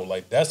like, yo,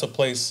 like that's a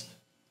place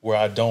where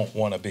I don't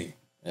want to be.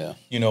 Yeah.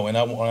 You know, and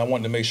I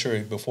wanted to make sure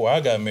before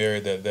I got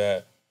married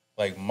that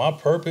like my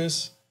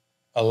purpose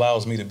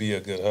allows me to be a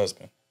good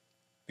husband.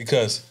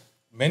 Because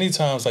many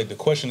times, like the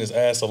question is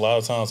asked a lot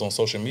of times on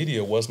social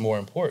media, what's more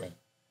important?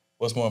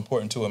 What's more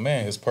important to a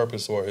man, his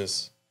purpose or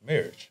his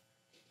marriage?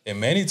 And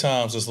many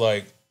times it's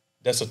like,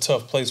 that's a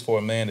tough place for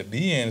a man to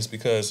be in, is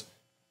because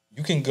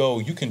you can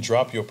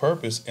drop your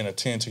purpose and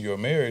attend to your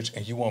marriage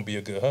and you won't be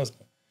a good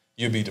husband.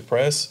 You'll be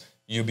depressed,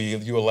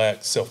 you'll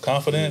lack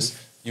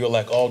self-confidence, you'll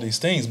lack all these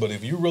things. But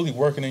if you're really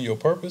working in your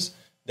purpose,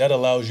 that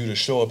allows you to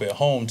show up at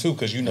home too,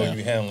 because you know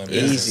you're handling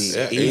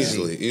business.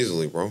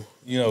 Easily, bro.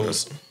 You know,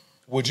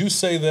 would you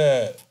say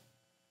that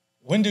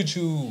when would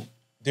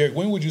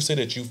you say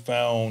that you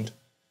found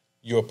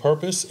your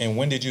purpose, and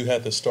when did you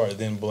have to start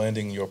then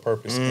blending your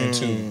purpose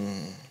into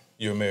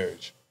your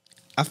marriage?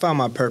 I found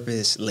my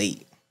purpose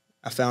late.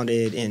 I found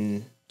it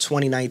in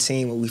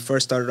 2019 when we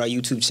first started our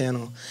YouTube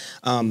channel.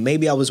 I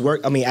was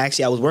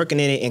working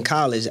in it in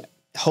college,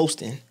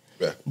 hosting.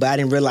 Yeah. But I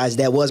didn't realize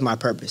that was my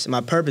purpose. And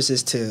my purpose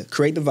is to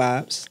create the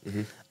vibes,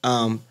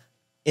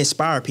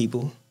 inspire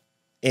people,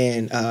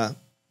 and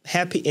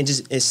happy and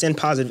send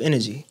positive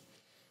energy.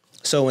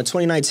 So in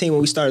 2019,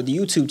 when we started the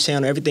YouTube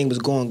channel, everything was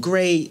going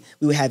great.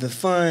 We were having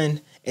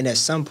fun, and at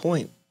some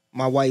point,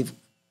 my wife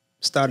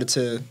started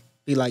to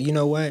be like, you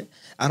know what?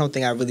 I don't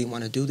think I really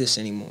want to do this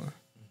anymore.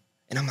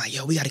 And I'm like,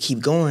 yo, we got to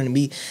keep going.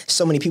 And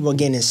so many people are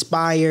getting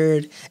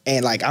inspired,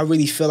 and like I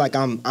really feel like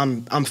I'm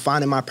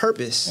finding my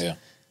purpose. Yeah.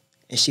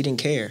 And she didn't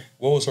care.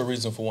 What was her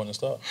reason for wanting to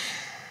stop?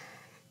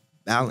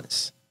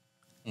 Balance.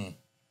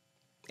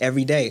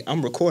 Every day,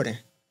 I'm recording.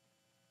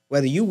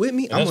 Whether you with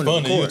me, I'm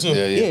gonna record.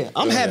 Yeah,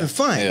 I'm having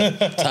fun.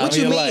 Yeah. What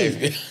you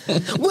mean?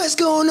 What's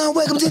going on?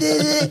 Welcome to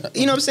the.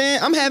 You know what I'm saying?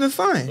 I'm having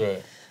fun.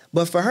 Right.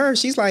 But for her,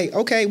 she's like,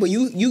 okay, well,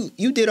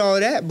 you did all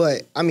of that,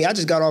 but I mean, I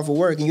just got off of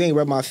work and you ain't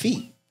rubbed my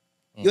feet.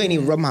 You ain't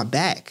even rubbed my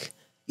back.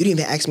 You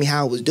didn't even ask me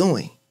how I was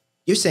doing.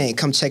 You're saying,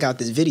 come check out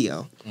this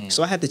video.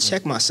 So I had to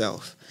check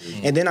myself.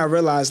 And then I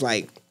realized,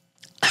 like,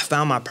 I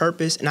found my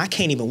purpose, and I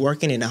can't even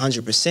work in it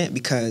 100%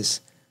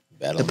 because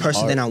the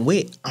person that I'm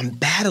with, I'm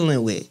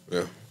battling with.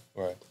 Yeah.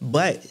 Right.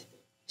 But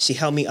she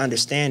helped me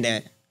understand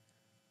that,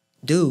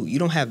 dude, you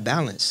don't have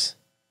balance.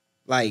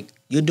 Like,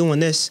 you're doing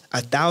this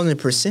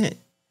 1,000%.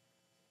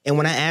 And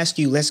when I ask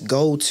you, let's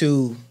go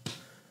to,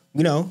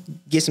 you know,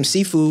 get some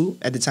seafood.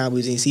 At the time we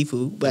was eating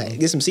seafood, but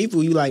get some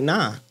seafood. You like,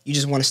 nah, you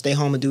just want to stay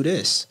home and do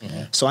this.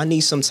 So I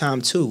need some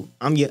time too.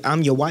 I'm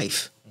your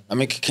wife. I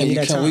mean,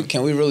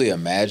 can we really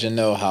imagine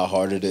though how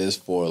hard it is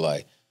for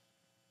like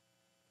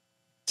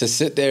to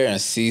sit there and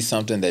see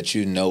something that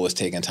you know is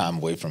taking time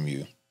away from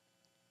you?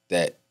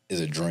 That is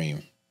a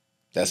dream.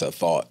 That's a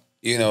thought.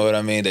 You know what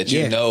I mean? That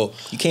you know.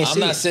 You can't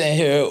see I'm not sitting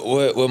here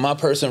with my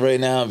person right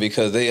now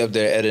because they up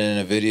there editing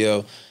a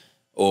video,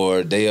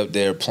 or they up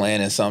there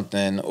planning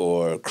something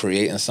or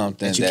creating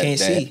something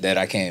that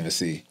I can't even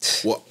see.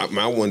 Well,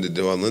 I wanted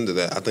to delve into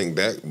that. I think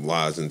that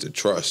lies into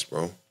trust,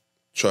 bro.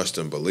 Trust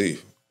and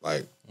belief.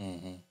 Like,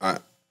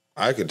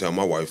 I can tell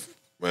my wife,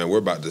 man, we're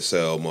about to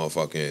sell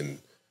motherfucking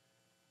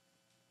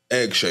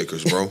egg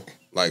shakers, bro.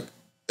 Like,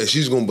 and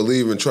she's gonna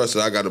believe and trust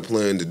that I got a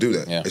plan to do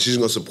that, and she's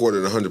gonna support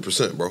it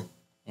 100%, bro.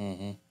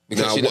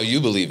 Because now, she know you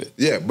believe it.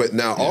 Yeah, but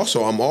now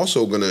also I'm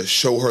also gonna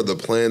show her the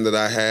plan that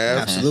I have.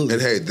 Absolutely.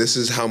 And hey, this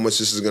is how much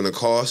this is gonna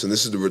cost, and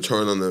this is the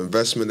return on the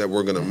investment that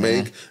we're gonna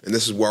make, and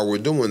this is why we're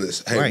doing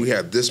this. Hey, we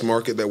have this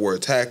market that we're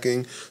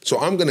attacking. So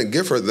I'm gonna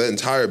give her the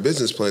entire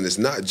business plan. It's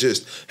not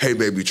just, hey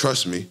baby,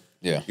 trust me.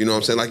 Yeah. You know what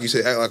I'm saying? Like you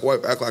say, act like a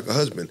wife, act like a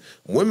husband.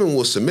 Women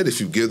will submit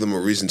if you give them a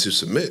reason to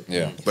submit.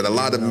 Yeah. But a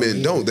lot of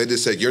men don't. They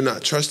just say, you're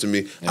not trusting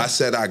me. I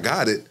said I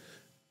got it.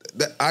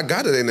 I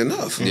got it ain't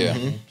enough. Yeah.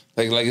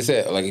 Like you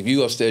said, like if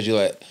you upstairs, you're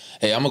like,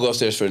 hey, I'm gonna go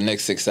upstairs for the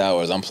next 6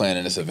 hours. I'm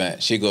planning this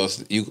event. You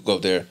go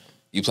up there,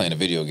 you playing a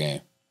video game.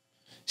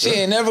 She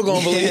ain't never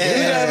gonna believe it.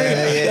 You know what I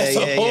mean? That's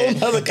a whole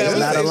nother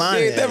conversation.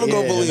 She ain't never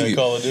gonna believe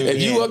you.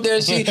 If you up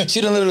there,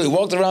 she done literally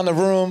walked around the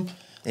room,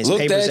 There's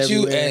looked papers at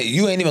you everywhere. and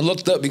you ain't even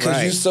looked up because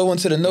Right. you so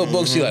into the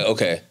notebook. She like,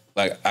 okay,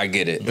 like I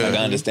get it. Like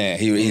I understand.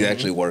 He's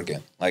actually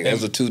working. Like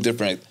those are two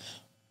different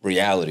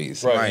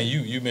realities. Right. Right. And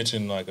you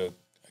mentioned like a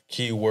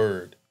key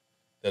word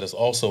that is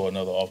also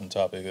another often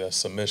topic, that's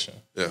submission.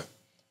 Yeah.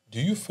 Do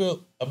you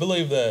feel, I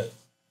believe that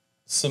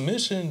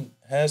submission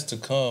has to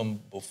come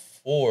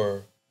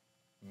before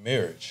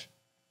marriage,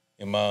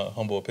 in my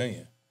humble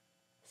opinion,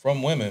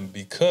 from women,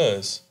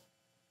 because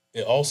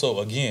it also,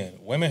 again,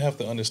 women have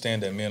to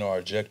understand that men are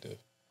objective,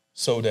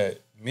 so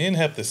that men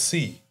have to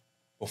see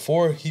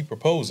before he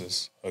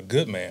proposes, a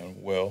good man,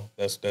 well,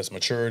 that's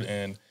matured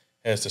and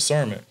has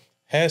discernment,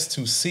 has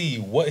to see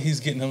what he's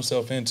getting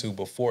himself into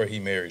before he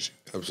marries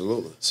you.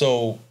 Absolutely.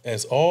 So,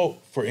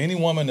 for any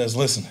woman that's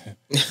listening,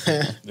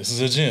 this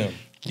is a gem.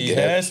 He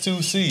has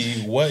to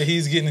see what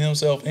he's getting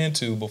himself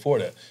into before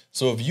that.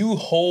 So if you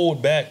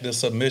hold back the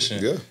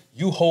submission,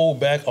 you hold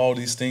back all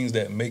these things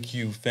that make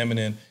you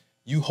feminine,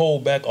 you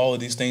hold back all of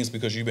these things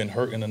because you've been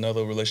hurt in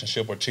another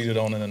relationship or cheated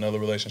on in another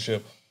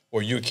relationship,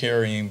 or you're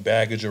carrying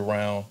baggage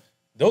around.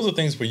 Those are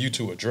things for you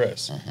to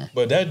address.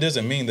 But that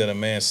doesn't mean that a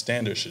man's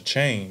standard should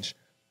change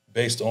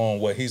based on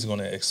what he's going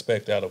to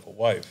expect out of a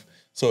wife.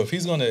 So if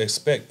he's going to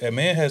expect,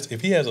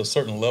 if he has a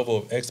certain level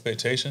of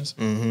expectations,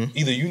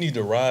 either you need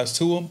to rise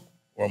to him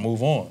or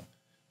move on,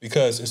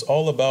 because it's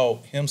all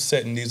about him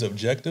setting these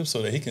objectives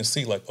so that he can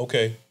see, like,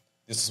 okay,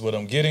 this is what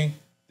I'm getting.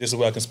 This is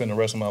what I can spend the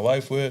rest of my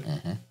life with.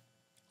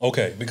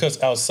 Okay,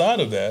 because outside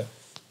of that,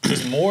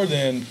 it's more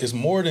than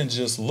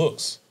just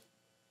looks.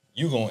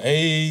 You're gonna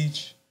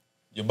age.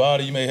 Your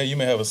body, you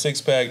may have a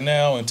six-pack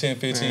now in 10,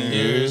 15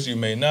 years. You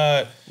may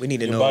not. We need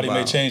to Your know body may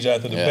about change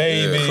after the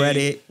baby.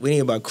 credit. We need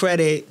about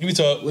credit. We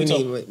talk We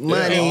need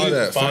money. All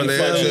that.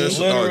 Finances.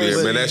 Oh,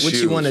 yeah, man, that's what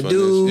huge. you want to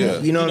do. Yeah.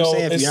 You know what I'm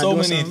saying? If It's you're so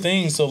not many doing something.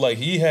 things. So like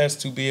he has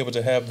to be able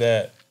to have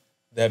that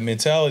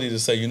mentality to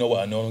say, you know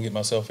what, I know what I'm getting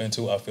myself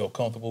into. I feel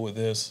comfortable with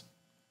this.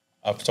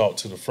 I've talked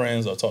to the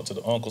friends. I talked to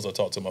the uncles. I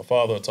talked to my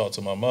father. I talked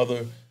to my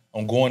mother.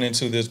 I'm going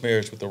into this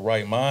marriage with the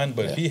right mind.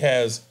 But if he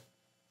has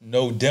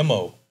no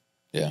demo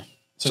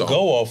to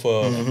go off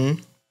of,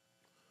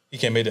 he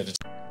can't make that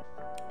decision.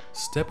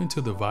 Step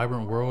into the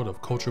vibrant world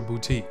of Culture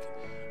Boutique,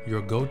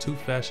 your go-to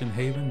fashion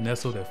haven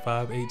nestled at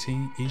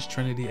 518 East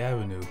Trinity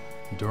Avenue,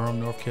 Durham,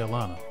 North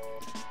Carolina.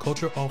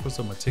 Culture offers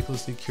a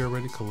meticulously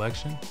curated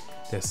collection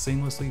that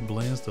seamlessly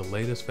blends the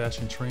latest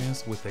fashion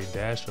trends with a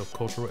dash of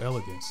cultural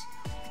elegance.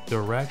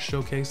 Their racks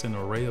showcase an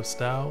array of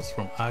styles,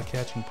 from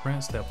eye-catching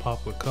prints that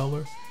pop with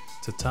color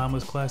to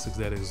timeless classics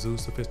that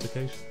exude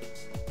sophistication.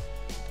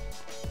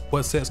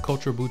 What sets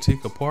Culture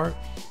Boutique apart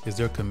is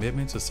their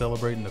commitment to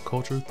celebrating the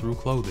culture through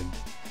clothing.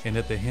 And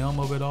at the helm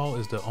of it all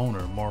is the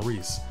owner,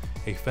 Maurice,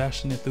 a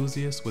fashion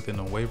enthusiast with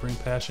an unwavering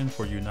passion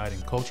for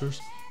uniting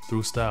cultures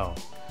through style.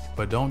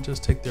 But don't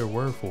just take their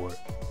word for it.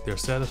 Their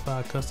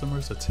satisfied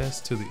customers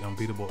attest to the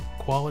unbeatable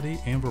quality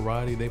and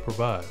variety they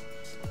provide.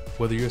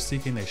 Whether you're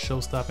seeking a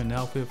show-stopping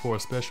outfit for a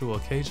special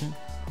occasion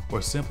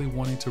or simply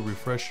wanting to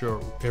refresh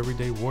your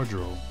everyday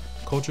wardrobe,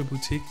 Culture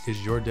Boutique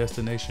is your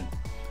destination.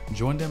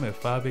 Join them at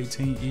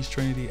 518 East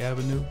Trinity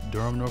Avenue,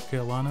 Durham, North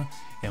Carolina,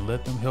 and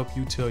let them help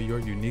you tell your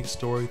unique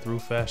story through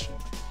fashion.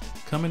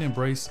 Come and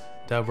embrace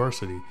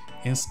diversity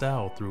in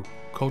style through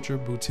Culture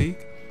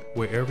Boutique,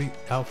 where every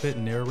outfit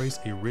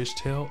narrates a rich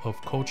tale of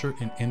culture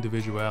and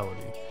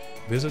individuality.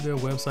 Visit their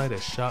website at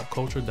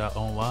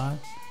shopculture.online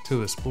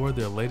to explore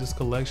their latest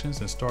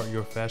collections and start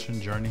your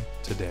fashion journey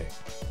today.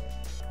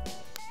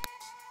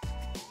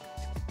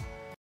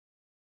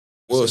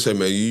 Well, say,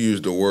 man, you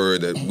use the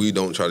word that we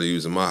don't try to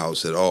use in my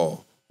house at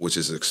all, which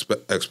is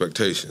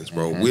expectations,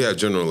 bro. We have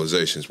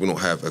generalizations. We don't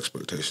have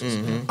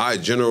expectations. I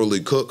generally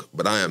cook,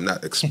 but I am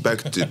not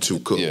expected to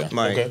cook.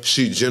 Right. Okay.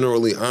 She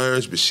generally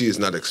irons, but she is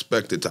not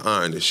expected to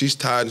iron. If she's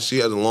tired and she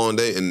has a long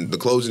day and the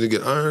clothes need to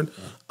get ironed,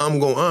 I'm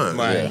going to iron.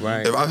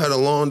 Right. If I've had a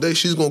long day,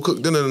 she's going to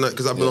cook dinner tonight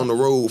because I've been on the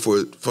road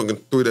for fucking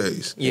 3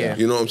 days. Yeah.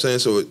 You know what I'm saying?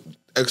 So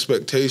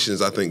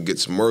expectations, I think,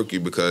 gets murky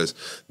because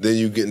then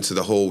you get into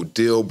the whole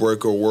deal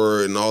breaker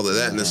word and all of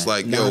that, and it's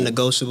like, yo,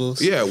 non-negotiables.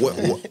 yeah,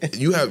 what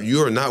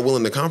you are not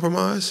willing to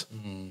compromise.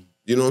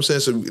 You know what I'm saying?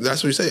 So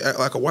that's what you say. Act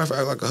like a wife,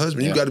 act like a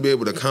husband. You got to be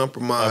able to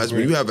compromise.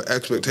 When you have an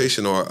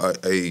expectation or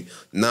a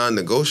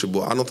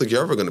non-negotiable, I don't think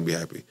you're ever going to be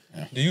happy.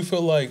 Do you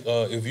feel like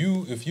if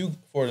you,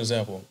 for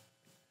example,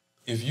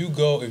 if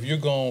you're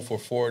gone for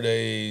 4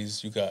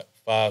 days, you got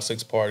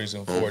 5-6 parties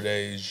in 4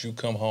 days, you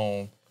come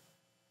home,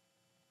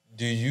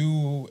 do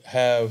you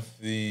have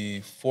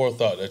the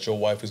forethought that your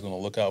wife is going to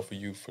look out for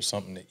you for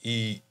something to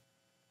eat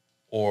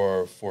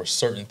or for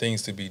certain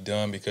things to be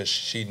done because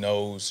she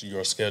knows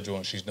your schedule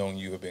and she's known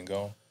you have been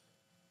gone?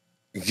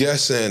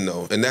 Yes and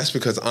no. And that's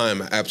because I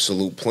am an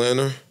absolute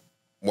planner.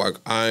 Like,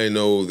 I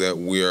know that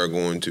we are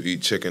going to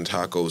eat chicken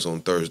tacos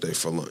on Thursday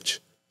for lunch.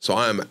 So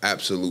I am an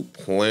absolute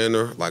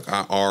planner. Like,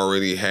 I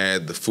already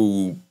had the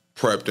food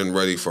prepped and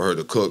ready for her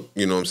to cook.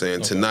 You know what I'm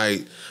saying? Okay.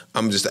 Tonight,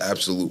 I'm just an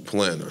absolute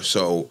planner.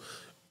 So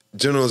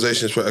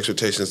generalizations for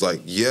expectations,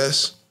 like,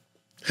 yes,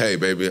 hey,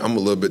 baby, I'm a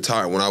little bit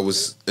tired. When I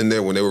was in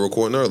there, when they were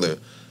recording earlier,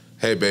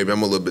 hey, baby,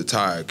 I'm a little bit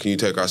tired. Can you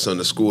take our son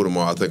to school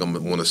tomorrow? I think I'm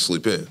going to want to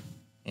sleep in.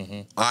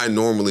 I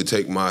normally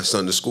take my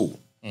son to school.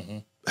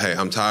 Hey,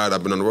 I'm tired.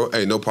 I've been on the road.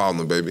 Hey, no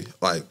problem, baby.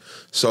 Like,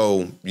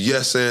 so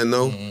yes and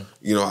no.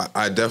 You know,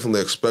 I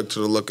definitely expect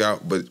her to look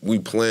out, but we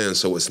plan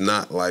so it's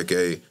not like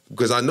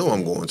because I know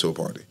I'm going to a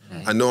party.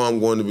 I know I'm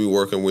going to be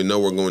working. We know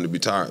we're going to be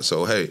tired.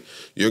 So, hey,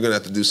 you're going to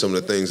have to do some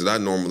of the things that I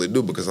normally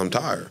do because I'm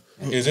tired.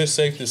 Is it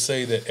safe to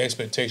say that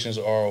expectations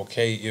are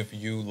okay if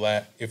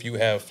you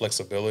have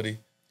flexibility?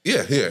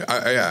 Yeah,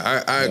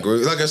 I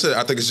agree. Like I said,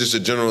 I think it's just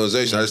a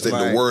generalization. I just think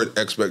the word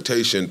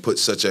expectation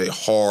puts such a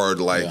hard,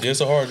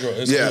 it's a hard draw.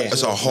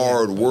 It's a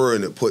hard word,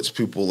 and it puts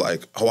people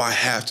like, oh, I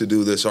have to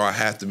do this, or I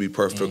have to be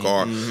perfect,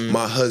 or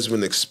my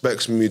husband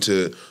expects me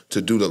to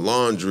do the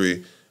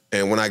laundry,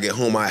 and when I get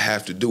home, I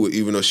have to do it,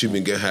 even though she's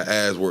been getting her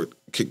ass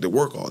kicked at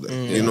work all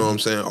day. You know what I'm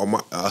saying? Or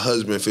my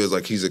husband feels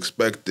like he's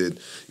expected,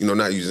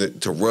 not using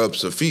it to rub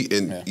some feet,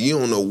 and you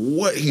don't know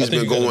what he's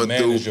been going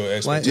through.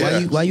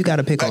 Why you got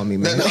to pick on me,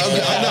 man? I'm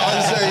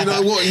just saying,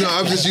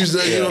 I'm just using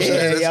that. You know what I'm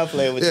saying? Y'all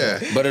playing with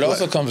you. But it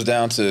also comes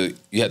down to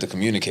you have to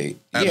communicate.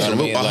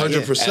 Absolutely,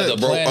 100%, as a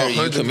bro. planner,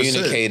 100%. You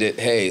communicated,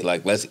 hey,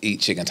 like let's eat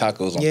chicken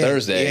tacos on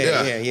Thursday.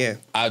 Yeah.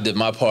 I did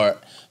my part.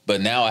 But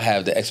now I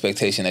have the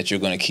expectation that you're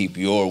going to keep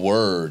your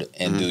word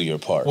and do your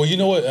part. Well, you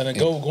know what? And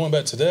going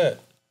back to that,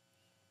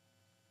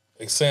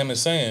 like Sam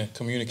is saying,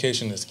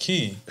 communication is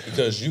key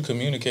because you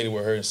communicated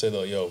with her and said,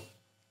 "Oh, yo,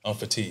 I'm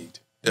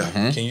fatigued.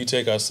 Can you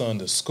take our son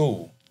to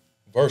school?"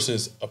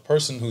 Versus a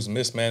person who's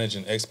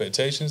mismanaging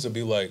expectations to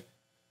be like,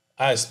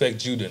 "I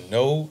expect you to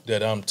know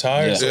that I'm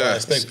tired, so I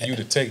expect you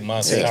to take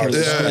my son to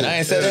school." And I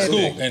ain't said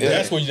anything. And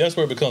that's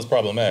where it becomes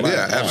problematic.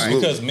 Yeah,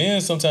 absolutely. Because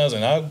men sometimes,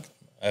 and I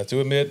have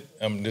to admit,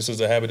 this is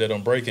a habit that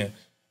I'm breaking,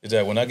 is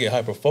that when I get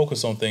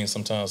hyper-focused on things,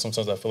 sometimes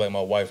I feel like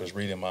my wife is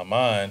reading my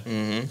mind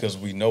because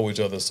we know each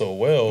other so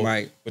well.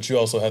 Right. But you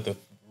also have to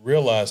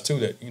realize, too,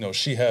 that,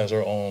 she has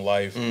her own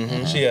life.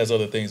 She has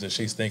other things that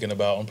she's thinking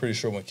about. I'm pretty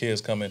sure when kids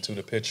come into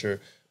the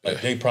picture,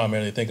 they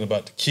primarily thinking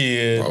about the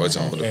kid. Oh, it's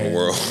a whole different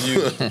world.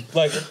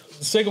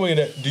 Segueing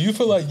that, do you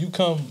feel like you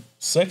come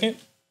second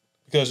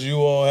because you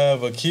all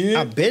have a kid?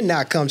 I bet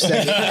not come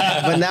second.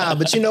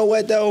 But you know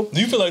what, though?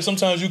 Do you feel like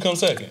sometimes you come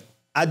second?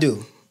 I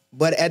do.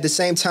 But at the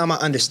same time, I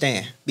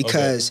understand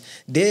because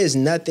there's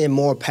nothing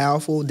more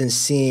powerful than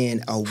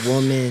seeing a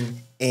woman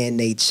and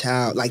a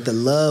child, like the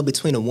love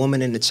between a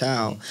woman and a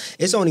child.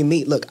 It's only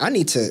me. Look, I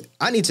need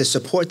to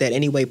support that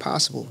any way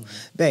possible.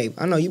 Babe,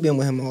 I know you've been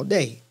with him all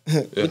day.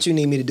 What you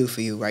need me to do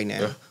for you right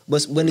now?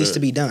 What needs to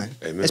be done?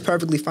 Amen. It's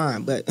perfectly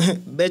fine. But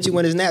bet you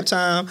when it's nap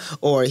time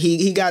or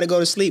he got to go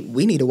to sleep,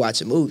 we need to watch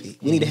a movie.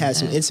 We need to have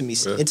some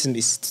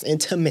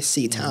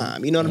intimacy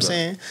time. You know what I'm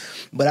saying?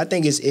 But I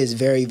think it's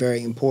very,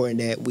 very important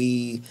that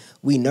we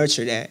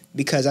nurture that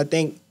because I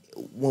think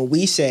when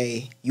we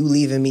say you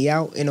leaving me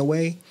out in a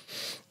way,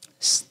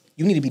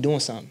 you need to be doing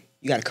something.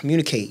 You got to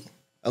communicate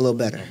a little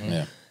better.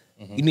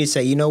 You need to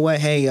say, you know what?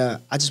 Hey, I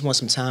just want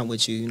some time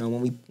with you.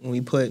 When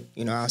we put,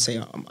 I'll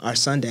say our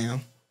son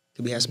down.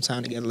 Could we have some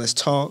time together? Let's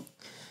talk.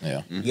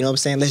 Yeah. You know what I'm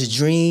saying? Let's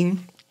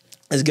dream.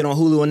 Let's get on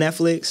Hulu or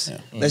Netflix.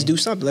 Yeah. Let's do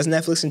something. Let's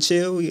Netflix and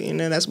chill.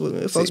 That's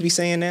what folks be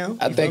saying now.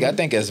 I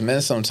think as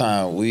men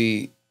sometimes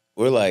we're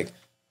like,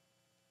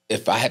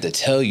 if I had to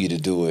tell you to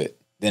do it,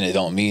 then it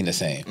don't mean the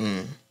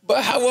same.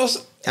 But how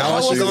else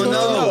you gonna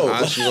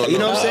know? You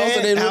know what I'm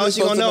saying? How else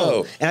you gonna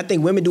know? And I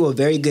think women do a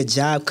very good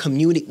job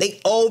communicating. They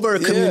over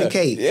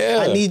communicate.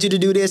 Yeah. I need you to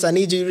do this. I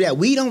need you to do that.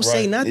 We don't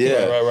say nothing.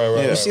 Yeah.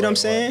 Right. You see what I'm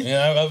saying?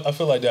 Yeah, I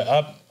feel like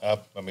that.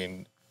 I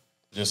mean,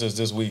 just as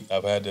this week,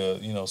 I've had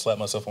to slap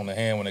myself on the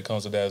hand when it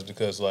comes to that, is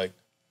because like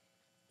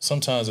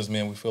sometimes as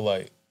men we feel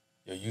like,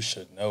 yo, you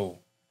should know,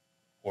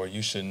 or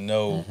you should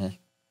know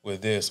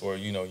with this, or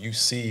you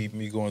see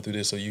me going through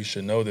this, so you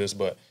should know this.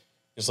 But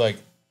it's like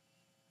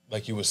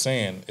you were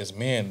saying, as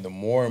men, the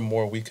more and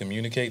more we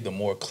communicate, the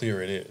more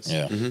clear it is.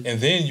 Yeah. And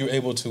then you're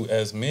able to,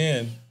 as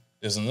men,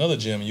 there's another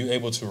gem, you're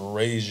able to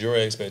raise your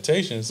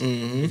expectations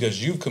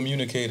because you've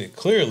communicated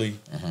clearly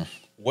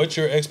what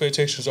your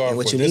expectations are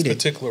for this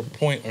particular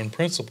point and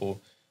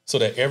principle so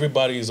that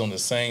everybody is on the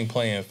same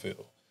playing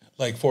field.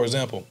 Like, for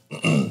example,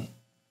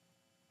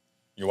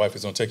 your wife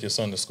is going to take your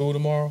son to school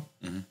tomorrow,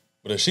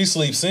 but if she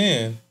sleeps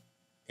in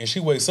and she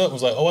wakes up and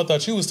was like, oh, I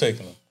thought you was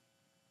taking him.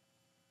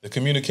 The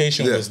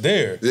communication was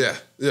there. Yeah.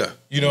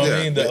 You know what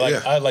I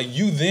mean?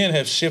 You then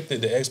have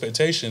shifted the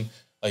expectation.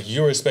 Like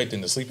you're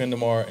expecting to sleep in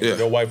tomorrow and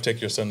your wife take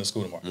your son to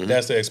school tomorrow.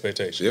 That's the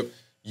expectation. Yep.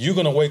 You're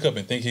gonna wake up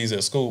and think he's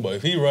at school, but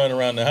if he running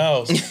around the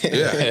house,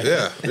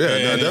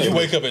 and you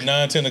wake up at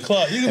 9, 10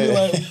 o'clock, you can be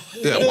like,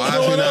 why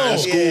is he not in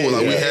school?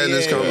 We had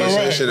this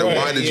conversation, and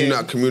why did you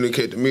not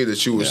communicate to me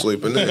that you were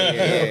sleeping in?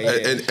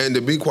 And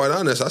to be quite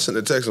honest, I sent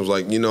a text. I was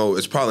like,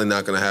 it's probably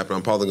not going to happen.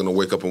 I'm probably going to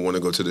wake up and want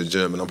to go to the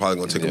gym, and I'm probably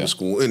going to take him to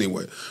school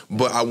anyway.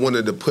 But I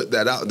wanted to put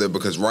that out there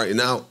because right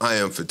now I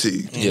am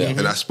fatigued,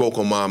 and I spoke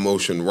on my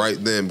emotion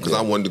right then because I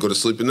wanted to go to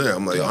sleep in there.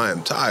 I'm like, I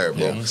am tired,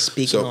 bro.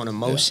 Speaking on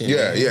emotion.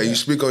 You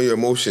speak on your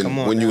emotion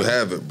when you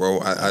have it, bro.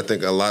 I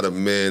think a lot of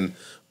men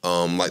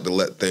like to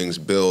let things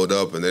build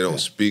up and they don't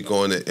speak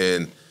on it,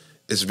 and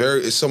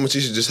it's so much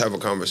easier to just have a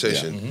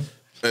conversation,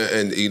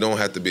 and you don't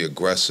have to be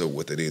aggressive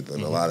with it either.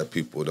 And a lot of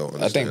people don't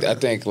understand. I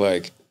think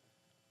like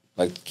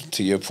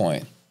to your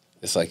point,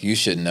 it's like you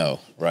should know,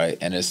 right?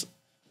 And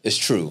it's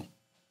true.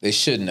 They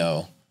should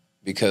know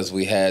because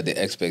we had the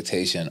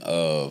expectation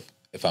of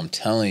if I'm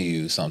telling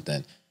you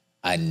something,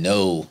 I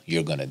know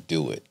you're gonna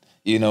do it.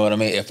 You know what I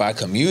mean? If I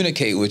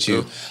communicate with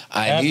you,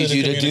 I need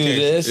you to do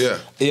this.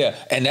 Yeah.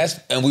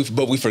 And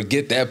we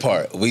forget that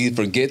part. We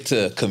forget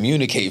to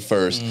communicate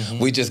first.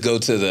 We just go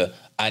to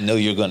I know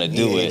you're gonna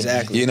do it.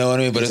 Exactly. You know what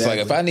I mean? But it's like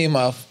if I need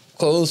my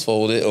clothes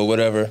folded or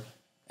whatever,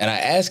 and I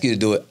ask you to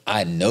do it,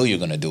 I know you're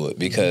gonna do it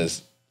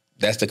because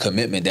that's the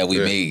commitment that we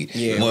made.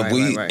 Yeah, when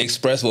we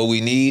express what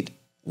we need,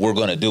 we're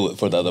gonna do it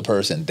for the other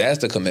person. That's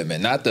the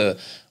commitment, not to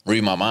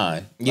read my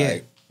mind. Yeah.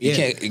 Like, you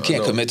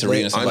can't commit to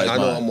reading somebody's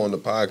mind. I know I'm on the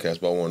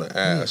podcast, but I want to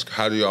ask,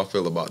 how do y'all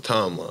feel about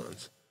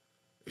timelines?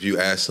 If you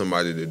ask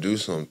somebody to do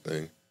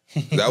something,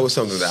 that was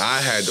something that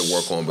I had to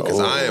work on because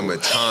I am a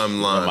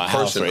timeline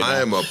person.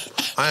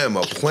 I am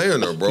a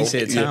planner, bro. He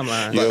said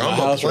timeline. Like, I'm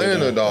a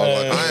planner, dog.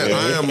 Like,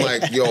 I am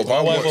like, yo, if My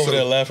I wife want over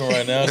there something. laughing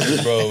right now.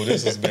 Bro,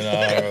 this has been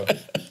our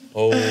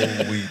whole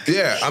week.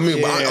 Yeah, I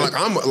mean, but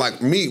I'm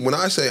like me. When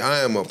I say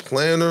I am a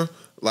planner,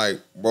 like,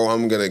 bro,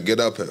 I'm gonna get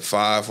up at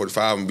 5:45.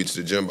 I'm gonna be to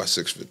the gym by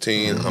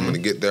 6:15. I'm gonna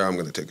get there. I'm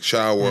gonna take a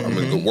shower. I'm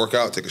gonna go work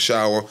out, take a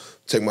shower,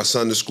 take my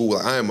son to school.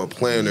 Like, I am a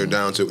planner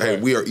down to, hey,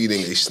 we are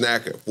eating a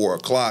snack at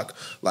 4:00.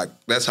 Like,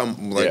 that's how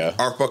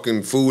our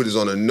fucking food is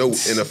on a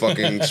note in a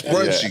fucking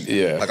spreadsheet.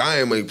 Yeah. Like, I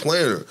am a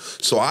planner.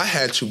 So I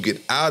had to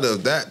get out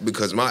of that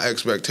because my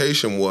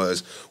expectation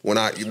was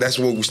that's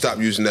when we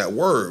stopped using that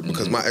word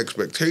because my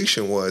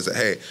expectation was that,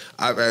 hey,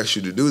 I've asked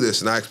you to do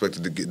this and I expect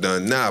it to get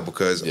done now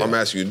because if I'm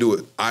asking you to do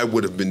it, I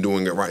would have been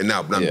doing it right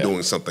now, but I'm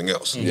doing something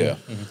else. Yeah.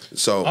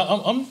 So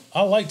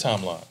I like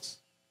timelines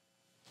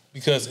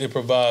because it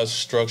provides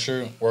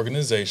structure,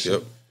 organization.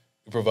 Yep.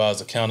 It provides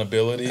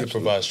accountability. It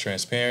provides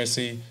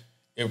transparency.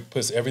 It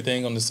puts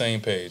everything on the same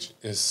page.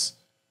 If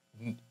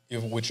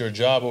with your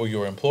job or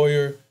your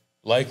employer,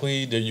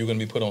 likely that you're going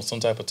to be put on some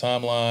type of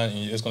timeline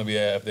and it's going to be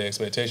at the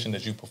expectation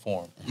that you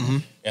perform.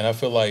 And I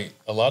feel like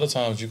a lot of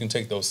times you can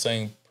take those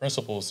same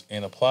principles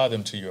and apply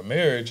them to your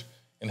marriage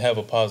and have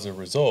a positive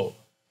result.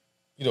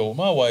 You know,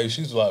 my wife,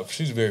 she's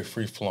very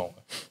free flowing.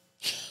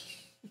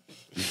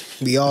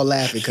 We all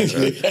laughing because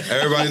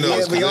everybody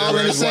knows. we all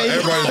in the same.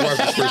 Everybody's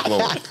wife is free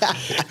flowing.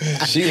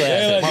 She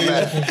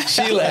laughing.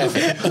 She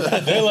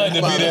laughing. They like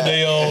to beat at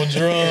their own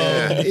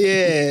drum.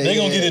 Yeah. They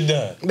gonna get it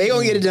done. They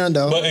gonna get it done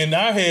though. But in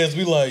our heads,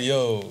 we like,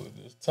 yo,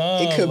 this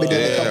time. It could be done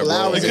a couple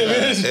hours ago.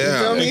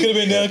 It could have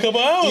been done a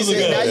couple hours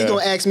ago. Now you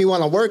gonna ask me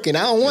while I'm working.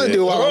 I don't want to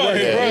do it while I'm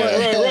working.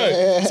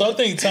 Right. So I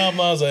think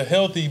timelines are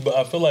healthy, but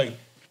I feel like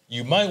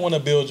you might want to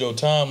build your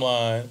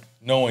timeline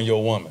knowing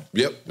your woman.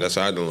 Yep, that's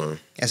how I had to learn.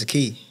 That's a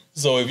key.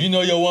 So if you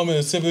know your woman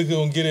is typically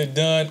going to get it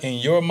done in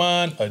your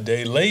mind a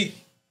day late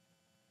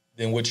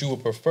than what you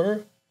would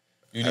prefer,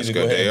 you need to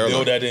go ahead and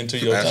build that into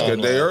your timeline. That's a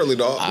day early,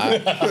 dog.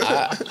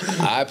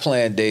 I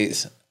plan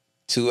dates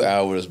 2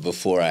 hours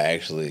before I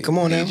actually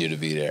need you to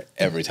be there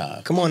every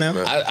time. Come on now.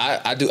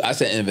 I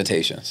send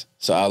invitations.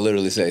 So I'll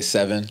literally say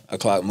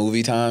 7:00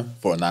 movie time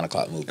for a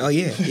 9:00 movie. Oh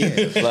yeah.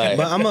 Like,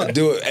 but I'm gonna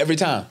do it every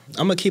time.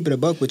 I'm gonna keep it a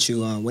buck with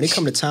you. When it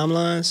comes to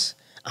timelines,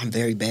 I'm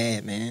very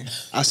bad, man.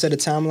 I set a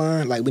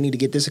timeline, like we need to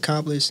get this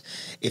accomplished.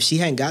 If she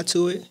hadn't got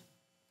to it,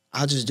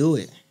 I'll just do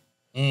it.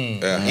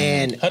 Yeah.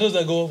 And how does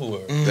that go over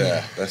with her?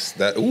 Yeah, that's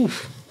that.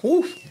 Oof.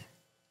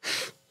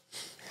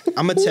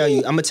 I'm gonna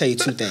tell you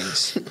two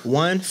things.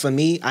 One, for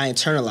me, I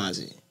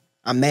internalize it.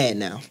 I'm mad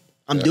now.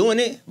 I'm doing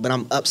it, but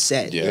I'm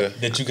upset. Yeah.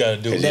 That you got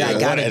to do it. That I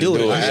got to do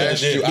it. I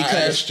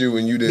asked you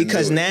and you didn't.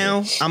 Because do it.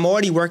 now I'm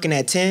already working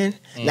at 10.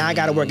 Now I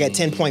got to work at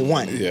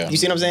 10.1. Yeah. You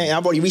see what I'm saying?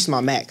 I've already reached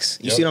my max.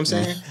 You see what I'm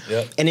saying?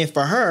 Yep. And then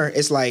for her,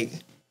 it's like,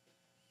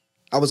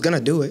 I was going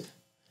to do it.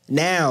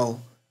 Now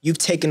you've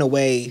taken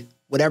away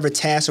whatever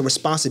task or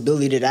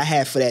responsibility that I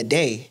had for that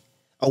day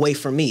away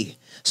from me.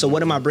 So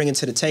what am I bringing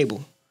to the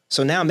table?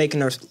 So now I'm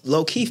making her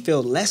low-key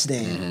feel less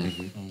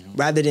than,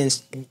 rather than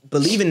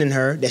believing in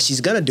her that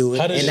she's going to do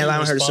it and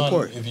allowing her to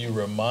support. If you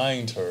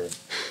remind her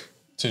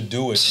to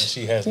do it and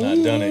she has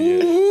not done it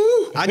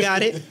yet? I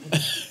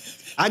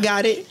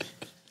got it.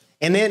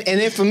 And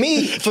then for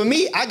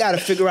me, I got to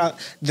figure out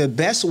the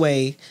best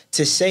way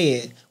to say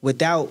it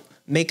without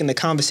making the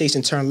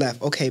conversation turn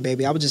left. Okay,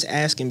 baby, I was just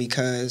asking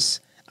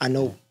because I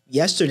know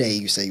yesterday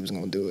you said you was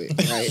going to do it,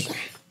 right?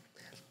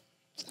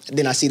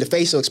 Then I see the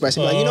facial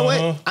expression, like, you know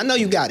what? I know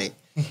you got it.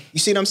 You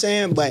see what I'm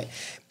saying? But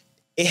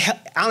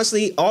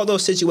honestly, all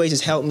those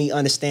situations help me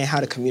understand how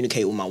to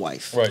communicate with my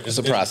wife. Right. It's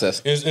a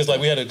process. It's like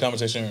we had a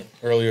conversation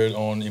earlier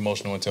on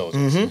emotional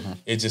intelligence.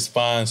 It just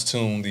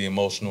fines-tune the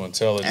emotional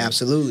intelligence.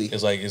 Absolutely.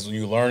 It's like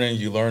you learning.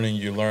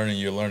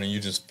 You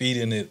just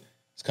feeding it.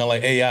 It's kind of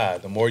like AI.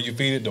 The more you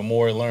feed it, the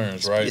more it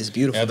learns, right? It's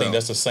beautiful. And I think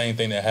that's the same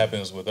thing that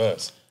happens with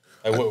us.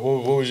 Like, what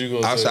was you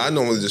going to say? I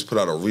normally just put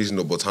out a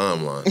reasonable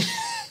timeline.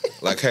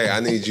 Like, hey, I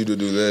need you to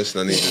do this,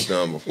 and I need this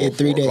done before in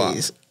 3 4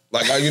 days.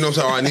 o'clock. Like, you know what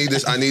I'm saying?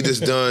 Or I need this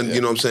done,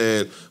 you know what I'm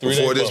saying,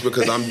 before this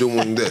because I'm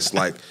doing this.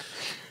 Like,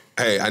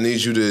 hey, I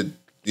need you to,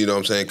 you know what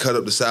I'm saying, cut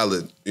up the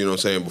salad, you know what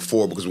I'm saying,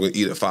 before, because we're going to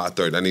eat at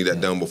 5:30. I need that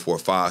done before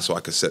 5 so I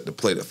can set the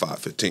plate at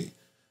 5:15.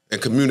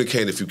 And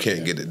communicate if you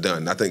can't get it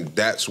done. I think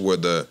that's where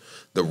the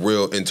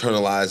real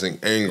internalizing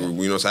anger,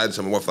 you know, so I had to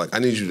tell my wife, like, I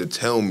need you to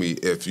tell me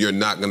if you're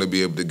not going to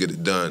be able to get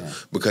it done,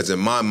 because in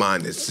my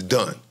mind, it's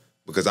done.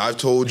 Because I've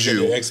told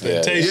you. The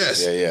expectation.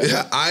 Yes.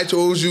 Yeah, I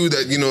told you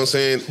that, you know what I'm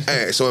saying?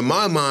 Hey, so in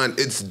my mind,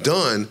 it's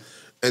done.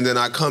 And then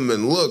I come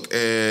and look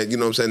and, you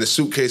know what I'm saying, the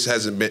suitcase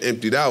hasn't been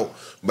emptied out,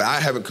 but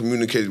I haven't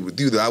communicated with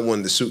you that I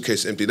wanted the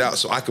suitcase emptied out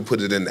so I could put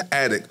it in the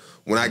attic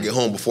when I get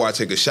home before I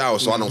take a shower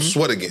so I don't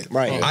sweat again.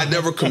 Right. I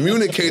never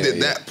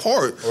communicated that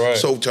part. Right.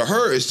 So to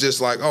her, it's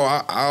just like,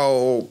 oh,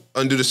 I'll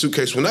undo the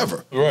suitcase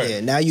whenever. Right. Yeah,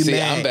 now you See,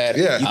 mad. I'm bad.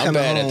 Yeah. I'm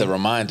bad at the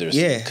reminders.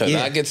 Yeah, Because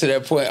yeah. I get to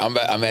that point,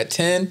 I'm at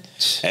 10,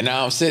 and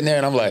now I'm sitting there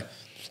and I'm like,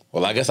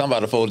 well, I guess I'm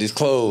about to fold these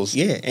clothes.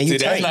 Yeah, and you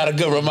See, that's tight. not a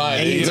good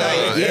reminder. And you you know?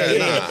 tight. Yeah, Yeah,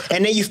 yeah. nah.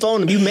 And then you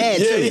phone them. You mad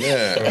too.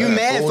 Yeah. You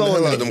mad Phone the hell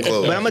phone out of them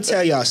clothes. But I'm gonna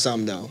tell y'all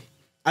something though.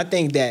 I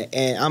think that,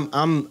 and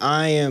I'm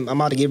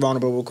about to get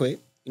vulnerable real quick.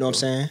 You know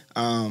what I'm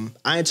saying?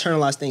 I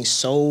internalize things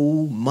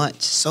so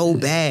much, so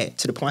bad,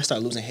 to the point I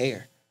start losing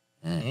hair.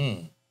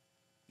 You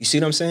see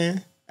what I'm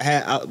saying?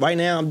 Right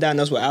now I'm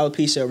diagnosed with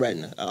alopecia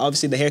retina.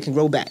 Obviously the hair can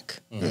grow back,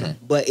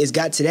 but it's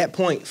got to that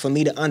point for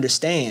me to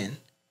understand.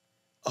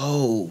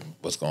 Oh,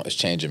 It's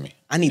changing me.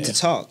 I need to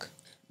talk.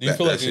 Do you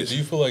feel like that's do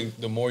you feel like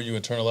the more you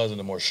internalize it,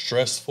 the more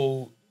stress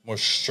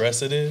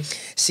it is?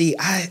 See,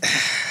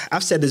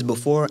 I've said this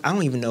before. I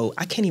don't even know.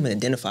 I can't even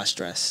identify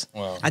stress.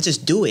 Wow. I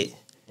just do it.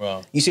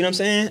 Wow. You see what I'm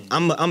saying?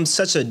 I'm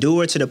such a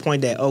doer to the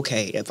point that,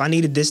 okay, if I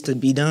needed this to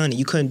be done and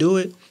you couldn't do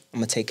it, I'm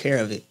gonna take care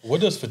of it.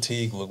 What does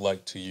fatigue look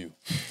like to you?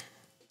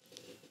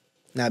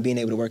 Not being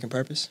able to work in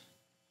purpose.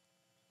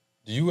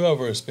 Do you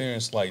ever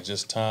experience like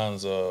just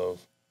times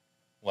of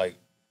like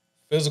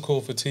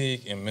physical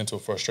fatigue and mental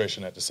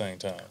frustration at the same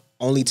time?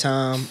 Only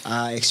time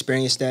I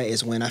experience that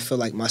is when I feel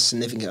like my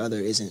significant other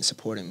isn't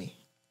supporting me.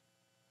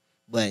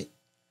 But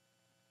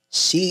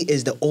she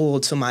is the oil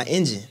to my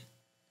engine.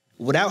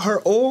 Without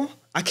her oil,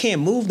 I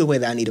can't move the way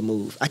that I need to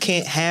move. I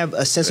can't have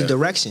a sense of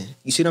direction.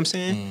 You see what I'm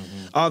saying?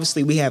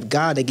 Obviously, we have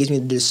God that gives me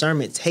the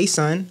discernment. Hey,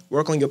 son,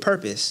 work on your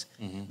purpose.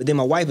 But then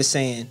my wife is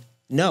saying,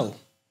 no,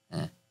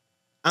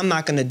 I'm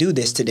not going to do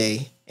this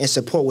today and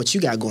support what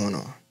you got going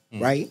on,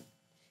 right?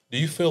 Do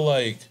you feel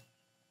like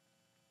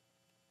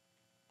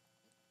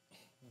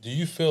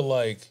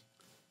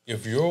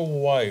if your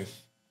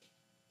wife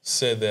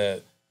said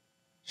that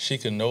she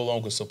can no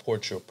longer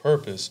support your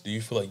purpose, do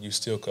you feel like you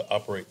still could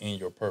operate in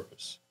your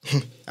purpose?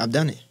 I've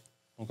done it.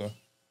 Okay.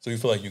 So you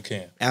feel like you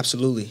can.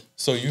 Absolutely.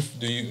 So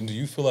do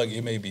you feel like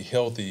it may be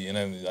healthy, and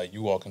then like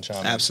you all can chime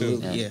in too.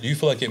 Absolutely, yeah. Do you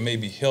feel like it may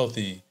be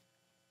healthy?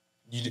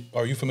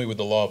 Are you familiar with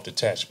the law of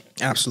detachment?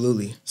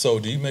 Absolutely. So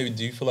do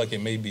you feel like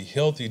it may be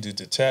healthy to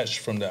detach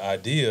from the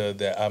idea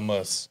that I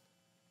must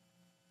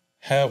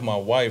have my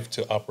wife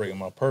to operate in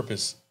my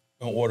purpose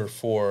in order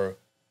for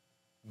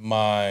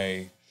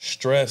my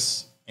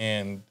stress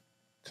and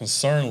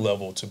concern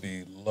level to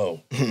be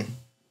low? You know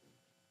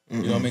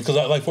what I mean? Because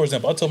like, for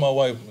example, I told my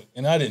wife,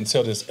 and I didn't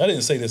say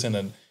this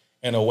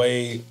in a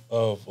way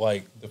of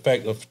like the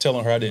fact of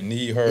telling her I didn't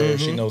need her.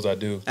 She knows I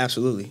do.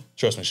 Absolutely.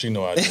 Trust me, she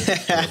know I do.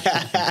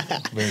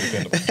 Very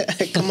dependable.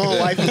 Come on,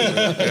 wife.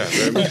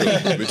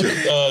 Yeah, me too.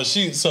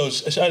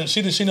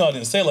 She know I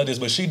didn't say it like this,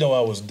 but she know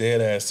I was dead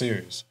ass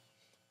serious.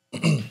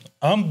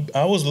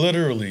 I was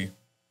literally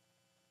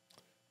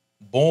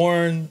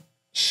born,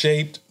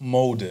 shaped,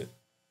 molded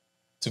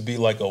to be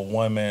like a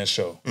one man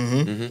show.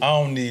 I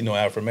don't need no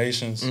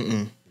affirmations.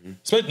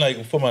 Especially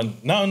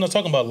like now I'm not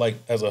talking about like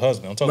as a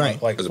husband. I'm talking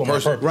about like As a for my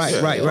person.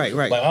 purpose. Right.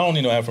 Like I don't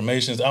need no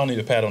affirmations. I don't need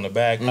a pat on the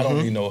back. I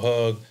don't need no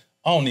hug.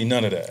 I don't need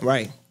none of that.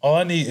 Right. All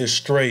I need is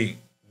straight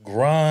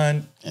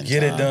grind,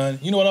 get it done.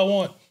 You know what I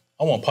want?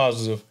 I want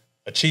positive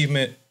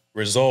achievement,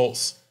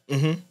 results,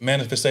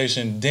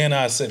 manifestation. Then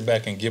I sit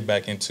back and get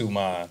back into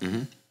my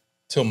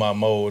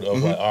mode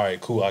of like, all right,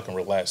 cool, I can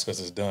relax because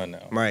it's done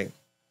now. Right.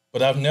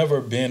 But I've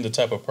never been the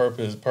type of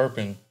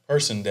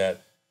person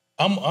that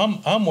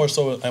I'm more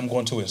so I'm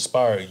going to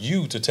inspire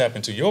you to tap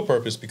into your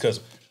purpose because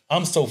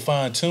I'm so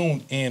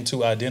fine-tuned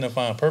into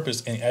identifying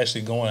purpose and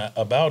actually going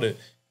about it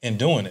and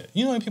doing it.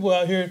 You know how many people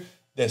out here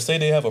that say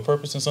they have a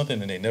purpose in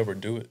something and they never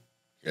do it?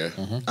 Yeah.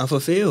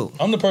 Unfulfilled.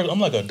 I'm the person, I'm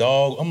like a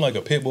dog, I'm like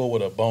a pit bull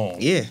with a bone.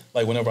 Yeah.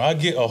 Like whenever I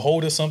get a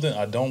hold of something,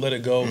 I don't let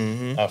it go.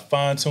 I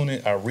fine-tune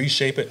it, I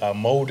reshape it, I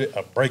mold it,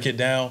 I break it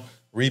down,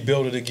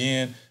 rebuild it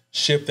again,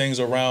 shift things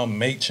around,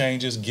 make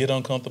changes, get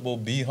uncomfortable,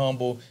 be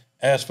humble,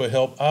 ask for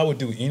help. I would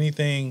do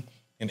anything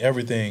and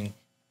everything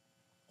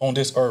on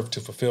this earth to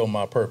fulfill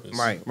my purpose.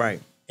 Right.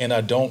 And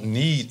I don't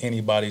need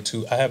anybody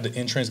I have the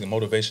intrinsic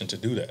motivation to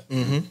do that.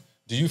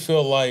 Do you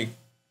feel like,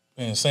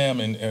 and Sam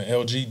and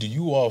LG, do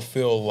you all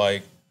feel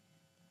like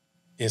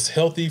it's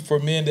healthy for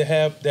men to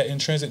have that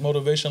intrinsic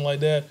motivation like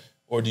that?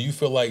 Or do you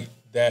feel like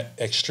that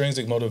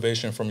extrinsic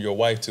motivation from your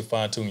wife to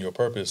fine-tune your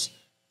purpose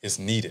is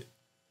needed?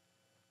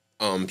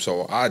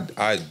 So I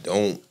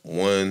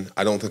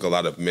don't think a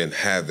lot of men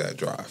have that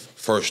drive.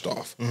 First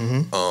off,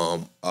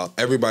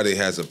 everybody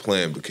has a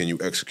plan, but can you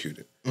execute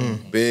it?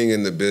 Being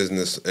in the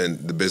business and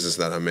the business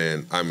that I'm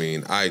in, I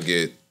mean, I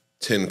get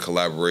 10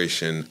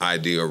 collaboration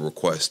idea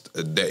requests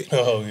a day.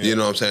 Oh, yeah. You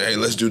know what I'm saying? Hey,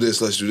 let's do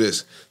this, let's do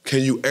this.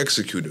 Can you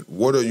execute it?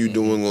 What are you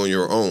doing on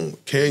your own?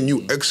 Can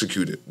you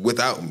execute it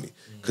without me?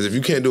 Because if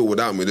you can't do it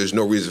without me, there's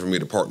no reason for me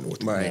to partner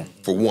with you, Right.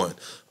 for one.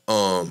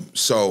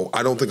 So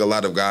I don't think a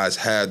lot of guys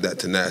have that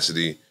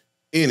tenacity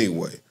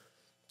anyway.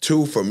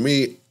 Two, for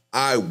me,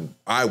 I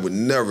would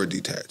never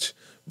detach,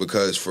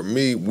 because for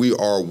me,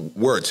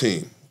 we're a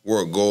team.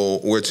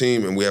 We're a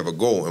team, and we have a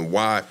goal. And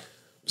why?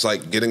 It's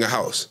like getting a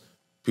house.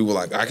 People are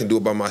like, I can do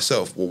it by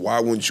myself. Well, why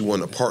wouldn't you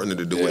want a partner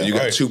to do it? You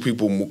got right. two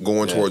people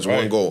going towards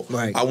one goal.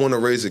 Right. I want to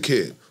raise a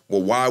kid.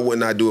 Well, why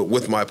wouldn't I do it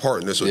with my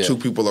partner? So two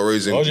people are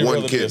raising Why would you one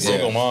rather be a kid.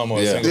 single mom or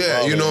a single Yeah,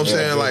 father you know what I'm than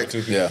saying? do it Like, with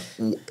two people?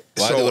 Yeah.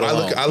 Why do So it I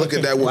alone? look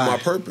at that with Why? my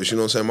purpose. You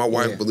know what I'm saying? My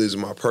wife believes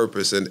in my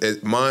purpose, and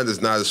mine is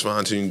not as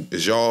fine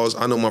as y'all's.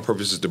 I know my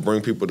purpose is to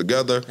bring people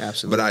together,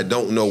 Absolutely. but I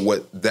don't know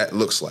what that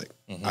looks like.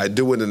 I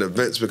do it in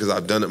events because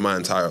I've done it my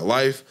entire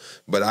life,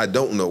 but I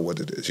don't know what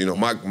it is. You know,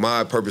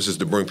 my purpose is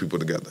to bring people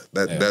together.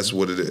 That's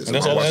what it is. And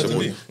that's all it has to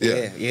be.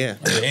 Yeah.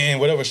 In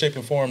whatever shape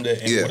and form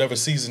that, in Yeah. whatever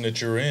season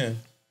that you're in,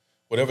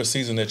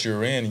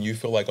 and you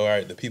feel like, all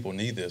right, the people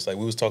need this. Like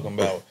we was talking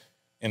about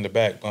in the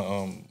back,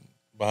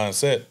 behind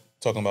set,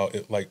 talking about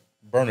it, like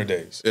burner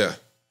days. Yeah.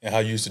 And how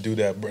you used to do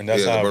that. And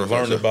that's Yeah, how the I Burner Fest,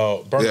 learned yeah.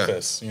 about Burner Yeah.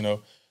 Fest, you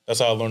know. That's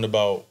how I learned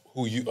about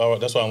who you are.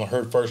 That's why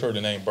I first heard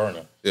the name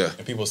Burner. Yeah.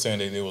 And people saying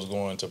they was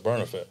going to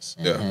Burner Fest.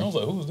 Yeah. And I was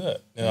like, who's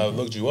that? And I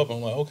looked you up and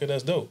I'm like, okay,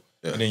 that's dope.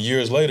 Yeah. And then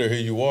years later, here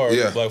you are,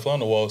 Yeah. with Black Fly on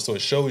the Wall. So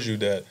it shows you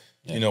that,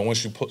 you know,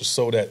 once you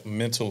sow that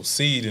mental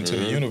seed into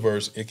the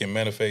universe, it can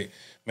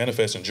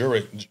manifest and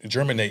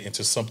germinate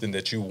into something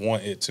that you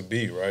want it to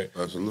be, right?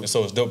 Absolutely. And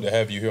so it's dope to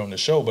have you here on the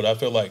show. But I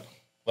feel like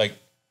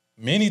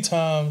many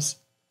times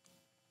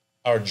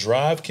our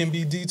drive can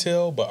be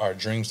detailed, but our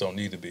dreams don't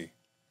need to be.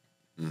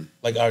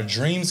 Like our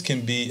dreams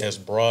can be as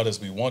broad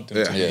as we want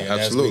them to be. Yeah, And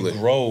absolutely. as we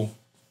grow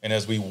and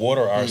as we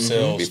water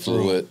ourselves Be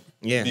fluid.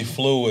 Yeah. be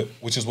fluid,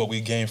 which is what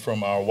we gain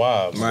from our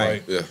wives,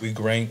 right? Right.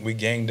 Yeah. We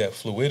gain that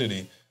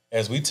fluidity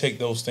as we take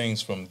those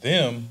things from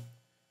them,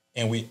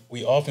 and we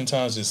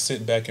oftentimes just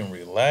sit back and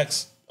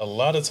relax. A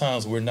lot of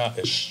times we're not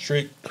as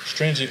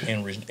stringent,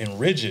 and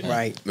rigid,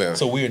 Right. Yeah.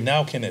 So we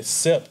now can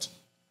accept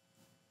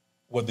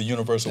what the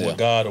universe or what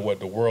God or what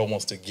the world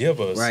wants to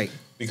give us, Right.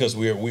 Because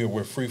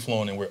we're free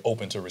flowing and we're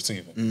open to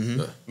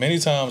receiving. Many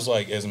times,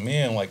 like as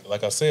men,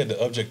 like I said,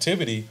 the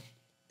objectivity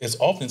is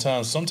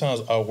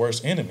sometimes our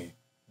worst enemy,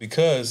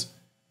 because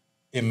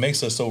it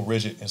makes us so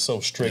rigid and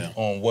so strict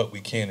on what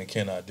we can and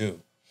cannot do.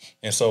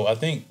 And so I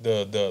think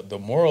the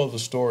moral of the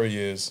story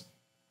is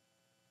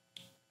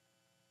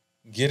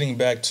getting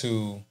back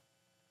to,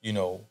 you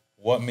know,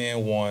 what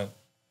men want,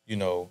 you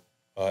know,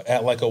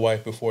 act like a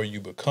wife before you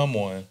become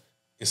one.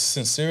 It's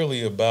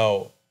sincerely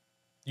about,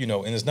 you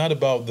know, and it's not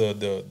about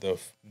the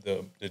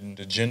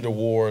gender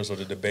wars or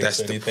the debates That's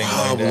or the anything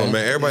problem, like that.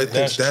 man. Everybody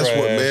thinks that's what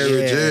trash.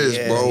 marriage is,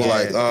 bro. Yeah.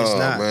 Like, It's oh,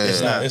 not.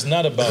 man. It's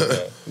not about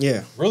that.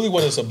 Yeah. Really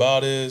what it's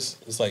about is,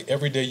 it's like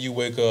every day you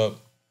wake up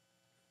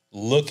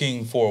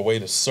looking for a way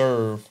to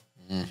serve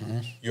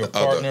your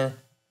partner,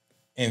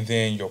 and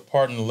then your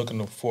partner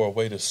looking for a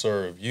way to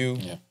serve you.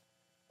 Yeah.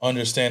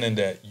 Understanding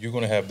that you're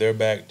going to have their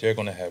back, they're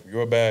going to have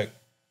your back.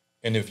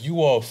 And if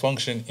you all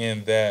function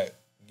in that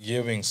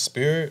giving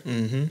spirit,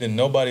 then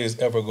nobody is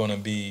ever going to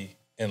be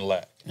in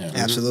lack.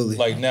 Absolutely.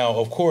 Like now,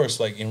 of course,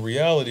 like in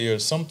reality, there are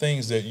some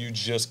things that you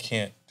just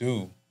can't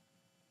do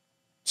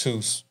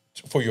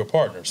for your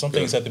partner. Some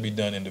things have to be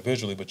done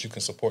individually, but you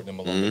can support them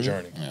along the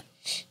journey. Yeah.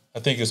 I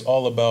think it's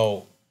all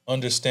about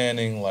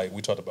understanding, like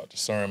we talked about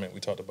discernment, we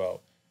talked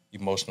about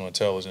emotional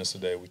intelligence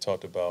today, we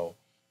talked about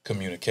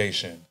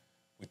communication,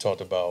 we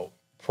talked about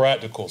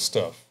practical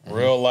stuff,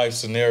 real life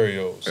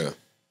scenarios,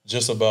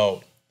 just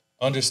about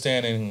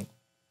understanding.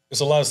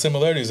 It's a lot of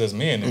similarities as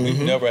men, and we've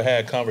never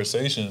had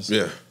conversations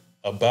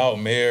about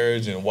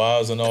marriage and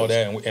wives and all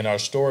that, and our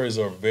stories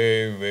are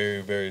very,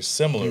 very, very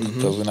similar.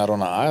 Because we're not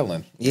on an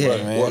island. Yeah.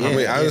 Right, man? Well, I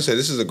mean, I would say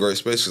this is a great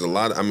space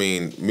because me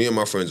and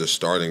my friends are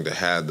starting to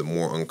have the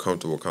more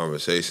uncomfortable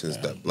conversations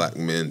that black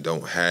men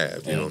don't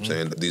have. You know what I'm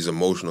saying? These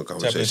emotional Tap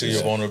conversations. into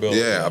your vulnerability.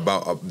 Yeah,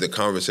 about the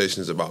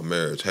conversations about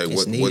marriage. Hey,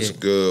 what's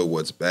needed. good?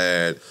 What's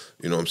bad?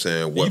 You know what I'm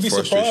saying? What You'd be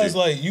frustrates surprised,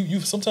 you? like you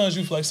sometimes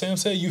you, like Sam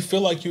said, you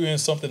feel like you're in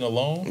something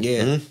alone.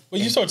 Yeah.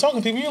 But you start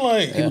talking to people, you're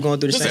like, People going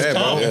through the this same is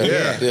bro. common.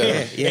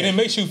 Yeah. And it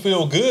makes you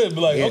feel good,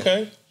 but like, Yeah.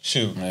 okay,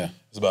 shoot. Yeah.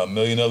 There's about a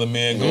million other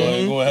men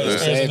going have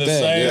experiencing the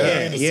Same same thing.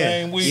 thing, the Yeah.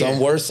 same week. Some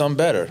worse, some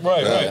better.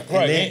 Right.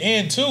 then-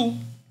 And two,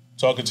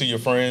 talking to your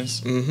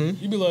friends,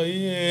 you be like,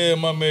 yeah,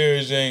 my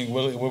marriage ain't,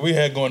 what we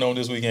had going on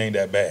this week ain't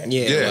that bad.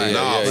 Yeah. Yeah, right.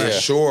 nah, yeah. for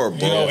sure, bro.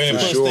 You know, and it for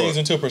puts sure. things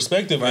into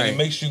perspective, and Right. it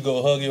makes you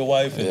go hug your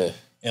wife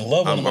and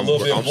love on them a I'm-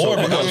 little bit I'm more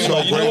so- because I'm you're so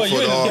like, you know what, you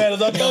grateful, ain't as bad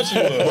as I thought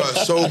you were.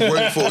 But so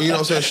grateful, you know what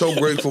I'm saying? So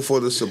grateful for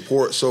the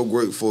support, so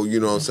grateful, you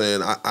know what I'm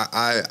saying?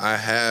 I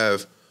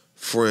have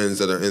friends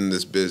that are in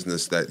this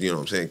business that, you know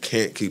what I'm saying,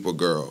 can't keep a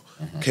girl.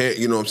 Can't,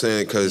 you know what I'm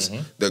saying, because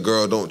the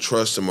girl don't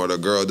trust them or the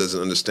girl doesn't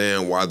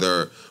understand why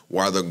they're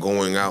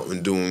going out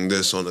and doing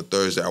this on a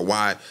Thursday, or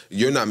why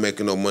you're not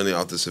making no money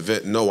off this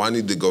event. No, I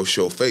need to go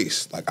show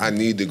face. Like, I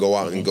need to go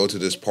out and go to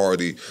this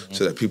party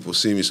so that people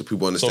see me, so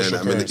people understand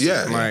Social that. currency.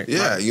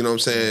 Yeah, you know what I'm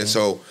saying?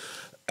 So,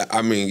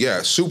 I mean,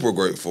 yeah, super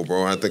grateful,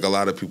 bro. I think a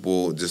lot of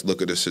people just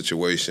look at this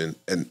situation,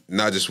 and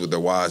not just with their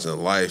wives in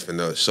life, and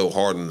they're so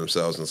hard on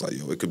themselves, and it's like,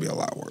 yo, it could be a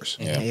lot worse.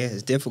 Yeah,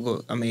 it's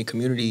difficult. I mean,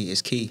 community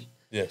is key.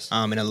 Yes.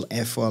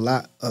 And for a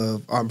lot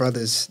of our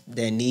brothers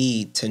that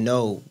need to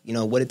know, you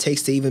know, what it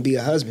takes to even be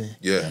a husband.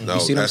 Yeah, no, you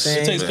see what I'm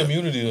saying? It takes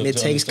community. It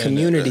takes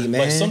community,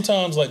 man. Like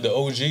sometimes, like the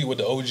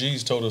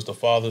OGs told us, the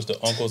fathers,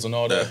 the uncles, and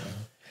all that.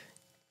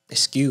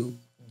 It's skewed.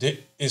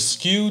 It's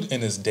skewed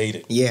and it's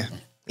dated. Yeah.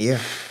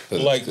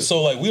 Like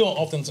we don't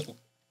often,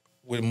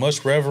 with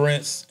much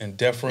reverence and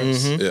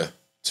deference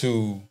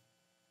to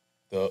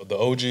the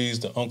OGs,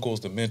 the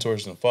uncles, the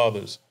mentors, and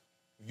fathers.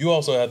 You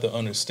also have to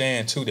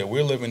understand too that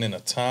we're living in a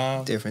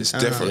time It's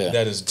different.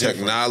 that is different.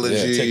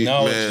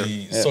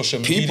 Technology,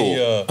 social People.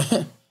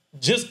 media,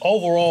 just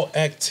overall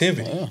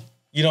activity.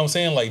 You know what I'm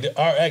saying? Like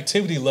our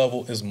activity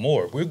level is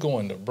more. We're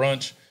going to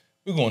brunch.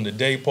 We're going to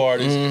day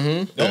parties.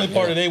 The only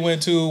party they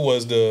went to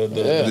was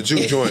the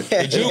juke joint.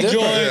 The juke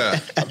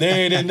joint.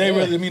 They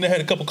really, I mean, they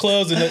had a couple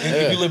clubs, and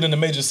if you lived in a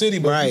major city,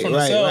 but if you're from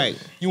the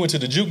South, you went to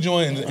the juke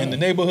joint in the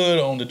neighborhood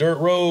on the dirt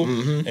road,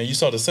 and you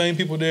saw the same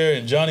people there,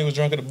 and Johnny was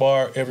drunk at the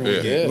bar every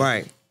weekend.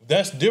 Right.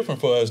 That's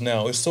different for us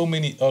now. It's so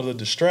many other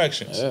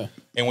distractions.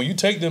 And when you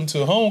take them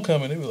to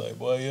homecoming, they be like,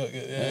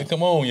 boy,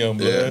 come on, young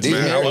blood.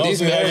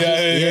 These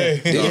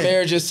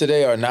marriages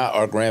today are not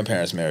our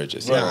grandparents'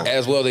 marriages.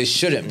 As well, they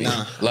shouldn't be.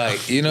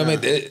 Like, you know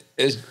what I mean?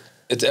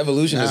 It's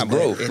evolution, it's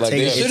growth. Like,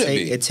 they shouldn't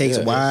be. It takes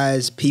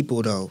wise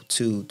people, though,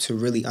 to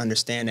really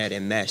understand that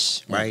and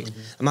mesh, right?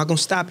 I'm not going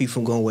to stop you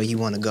from going where you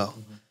want to go.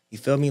 You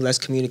feel me? Let's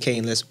communicate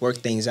and let's work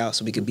things out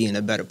so we could be in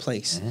a better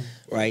place,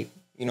 right?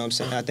 You know what I'm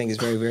saying? I think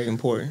it's very, very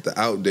important. The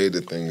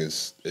outdated thing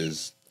is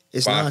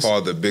by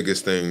far the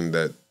biggest thing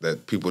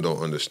that people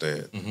don't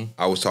understand.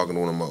 I was talking to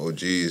one of my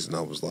OGs, and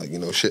I was like, you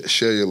know,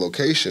 share your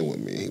location with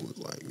me. He was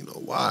like, you know,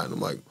 why? And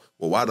I'm like,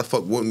 well, why the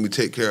fuck wouldn't we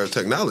take care of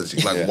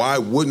technology? Like, why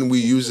wouldn't we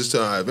use this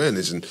to our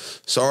advantage? And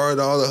sorry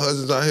to all the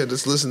husbands out here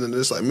that's listening to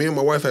this. Like, me and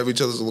my wife have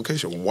each other's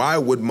location. Why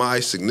would my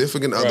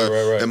significant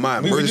other and my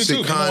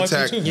emergency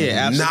contact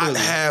not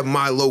have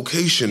my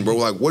location, bro?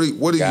 Like, what are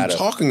you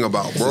talking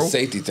about, bro? It's a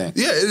safety thing.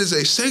 Yeah, it is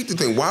a safety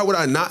thing. Why would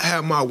I not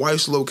have my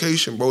wife's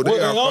location, bro? They Well,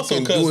 it are also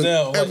fucking cuts doing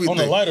down, like, everything. on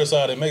the lighter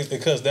side,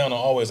 it cuts down on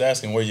always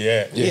asking where you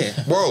at.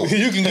 Bro.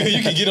 you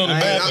can get on the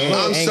map.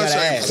 I'm such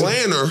a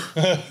planner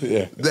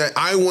that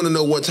I want to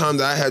know what time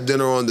that I have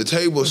dinner on the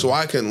table so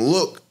I can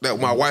look that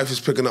my wife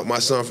is picking up my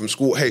son from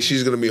school. Hey,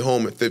 she's going to be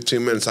home in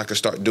 15 minutes. I can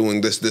start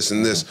doing this,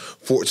 and this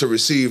to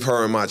receive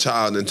her and my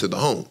child into the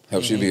home.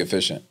 Helps you be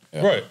efficient.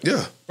 Right.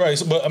 Yeah. Right.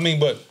 So, but man,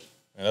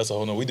 that's a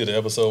whole nother. We did an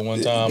episode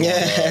one time.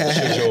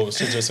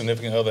 Should your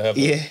significant other have?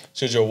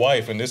 Should your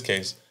wife, in this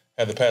case,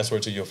 have the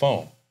password to your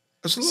phone?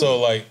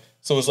 Absolutely.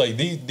 So it's like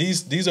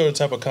these are the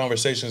type of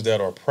conversations that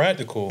are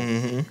practical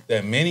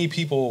that many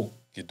people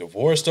get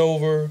divorced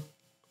over,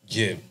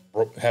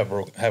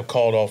 have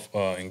called off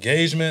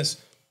engagements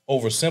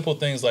over simple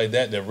things like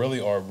that really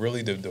are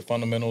the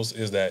fundamentals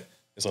is that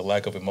it's a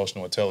lack of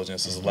emotional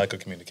intelligence, it's a lack of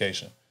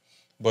communication.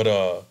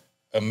 But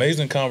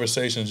amazing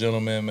conversation,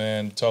 gentlemen,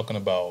 man, talking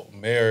about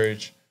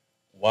marriage,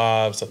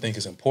 wives. I think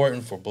it's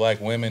important for Black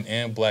women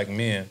and Black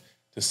men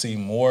to see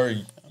more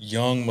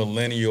young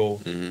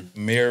millennial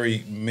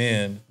married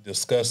men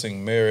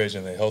discussing marriage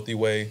in a healthy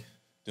way,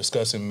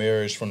 discussing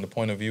marriage from the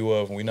point of view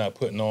of we're not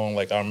putting on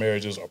like our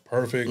marriages are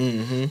perfect.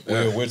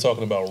 We're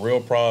talking about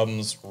real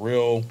problems,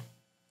 real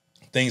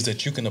things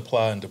that you can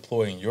apply and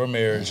deploy in your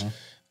marriage,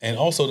 and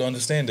also to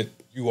understand that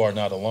you are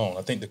not alone.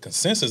 I think the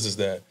consensus is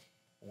that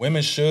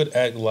women should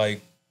act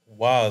like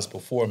wives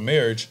before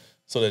marriage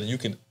so that you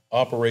can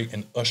operate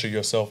and usher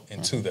yourself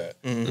into that.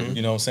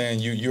 You know what I'm saying?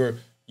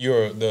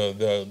 You're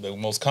the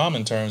most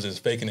common terms is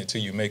faking it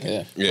till you make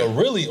it. But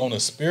really on a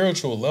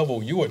spiritual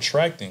level, you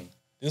attracting,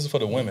 this is for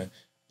the women,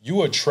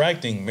 you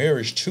attracting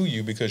marriage to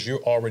you because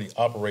you're already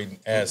operating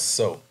as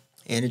so.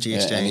 Energy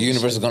exchange. And the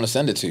universe is going to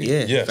send it to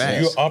you.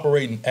 Yes, you're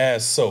operating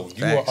as so.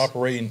 You Facts. are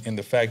operating in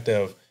the fact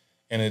of,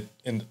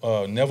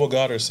 Neville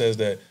Goddard says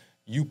that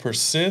you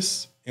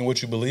persist in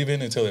what you believe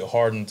in until it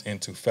hardens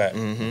into fact.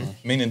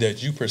 Meaning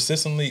that you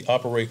persistently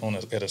operate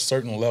at a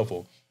certain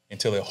level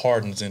until it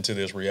hardens into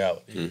this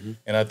reality.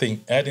 And I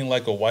think acting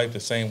like a wife the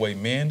same way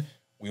men,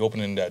 we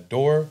opening that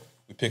door,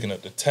 we picking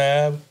up the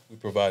tab, we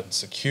providing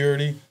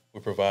security, we're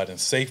providing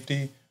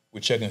safety, we're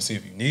checking to see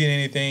if you need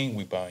anything,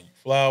 we buying you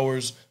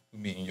flowers, we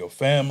meeting your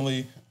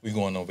family, we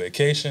going on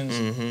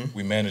vacations,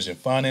 we managing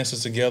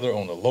finances together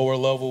on a lower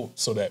level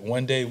so that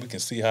one day we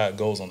can see how it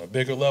goes on a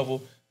bigger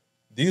level.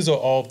 These are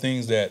all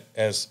things that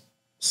as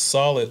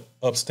solid,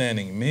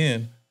 upstanding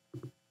men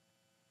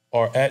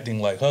are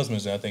acting like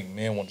husbands, and I think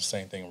men want the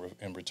same thing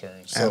in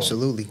return. So,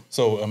 Absolutely.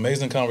 So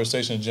amazing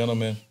conversation,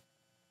 gentlemen.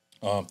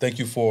 Thank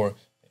you for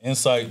the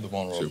insight, the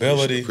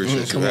vulnerability.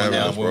 Appreciate you having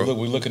us, bro.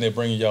 We're looking at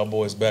bringing y'all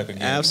boys back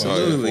again.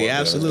 Absolutely,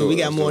 absolutely.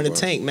 We got more in the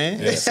tank, man.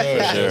 Yes, sir.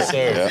 Yes,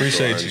 sir. Yeah.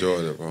 Appreciate I you.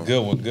 enjoyed it, bro.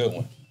 Good one. Good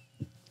one.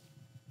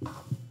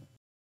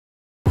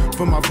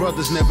 For my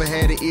brothers never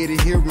had an ear to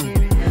hear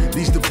 'em.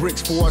 These the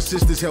bricks for our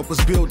sisters help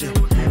us build it.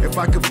 If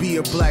I could be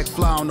a black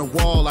fly on the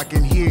wall, I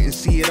can hear and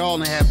see it all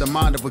and have the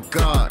mind of a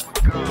god.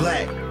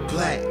 Black,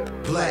 black,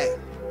 black,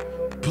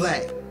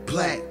 black,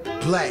 black,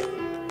 black.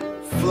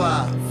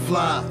 Fly,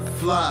 fly,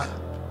 fly,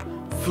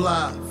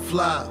 fly,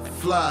 fly,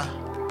 fly.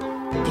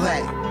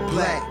 Black,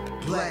 black,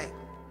 black.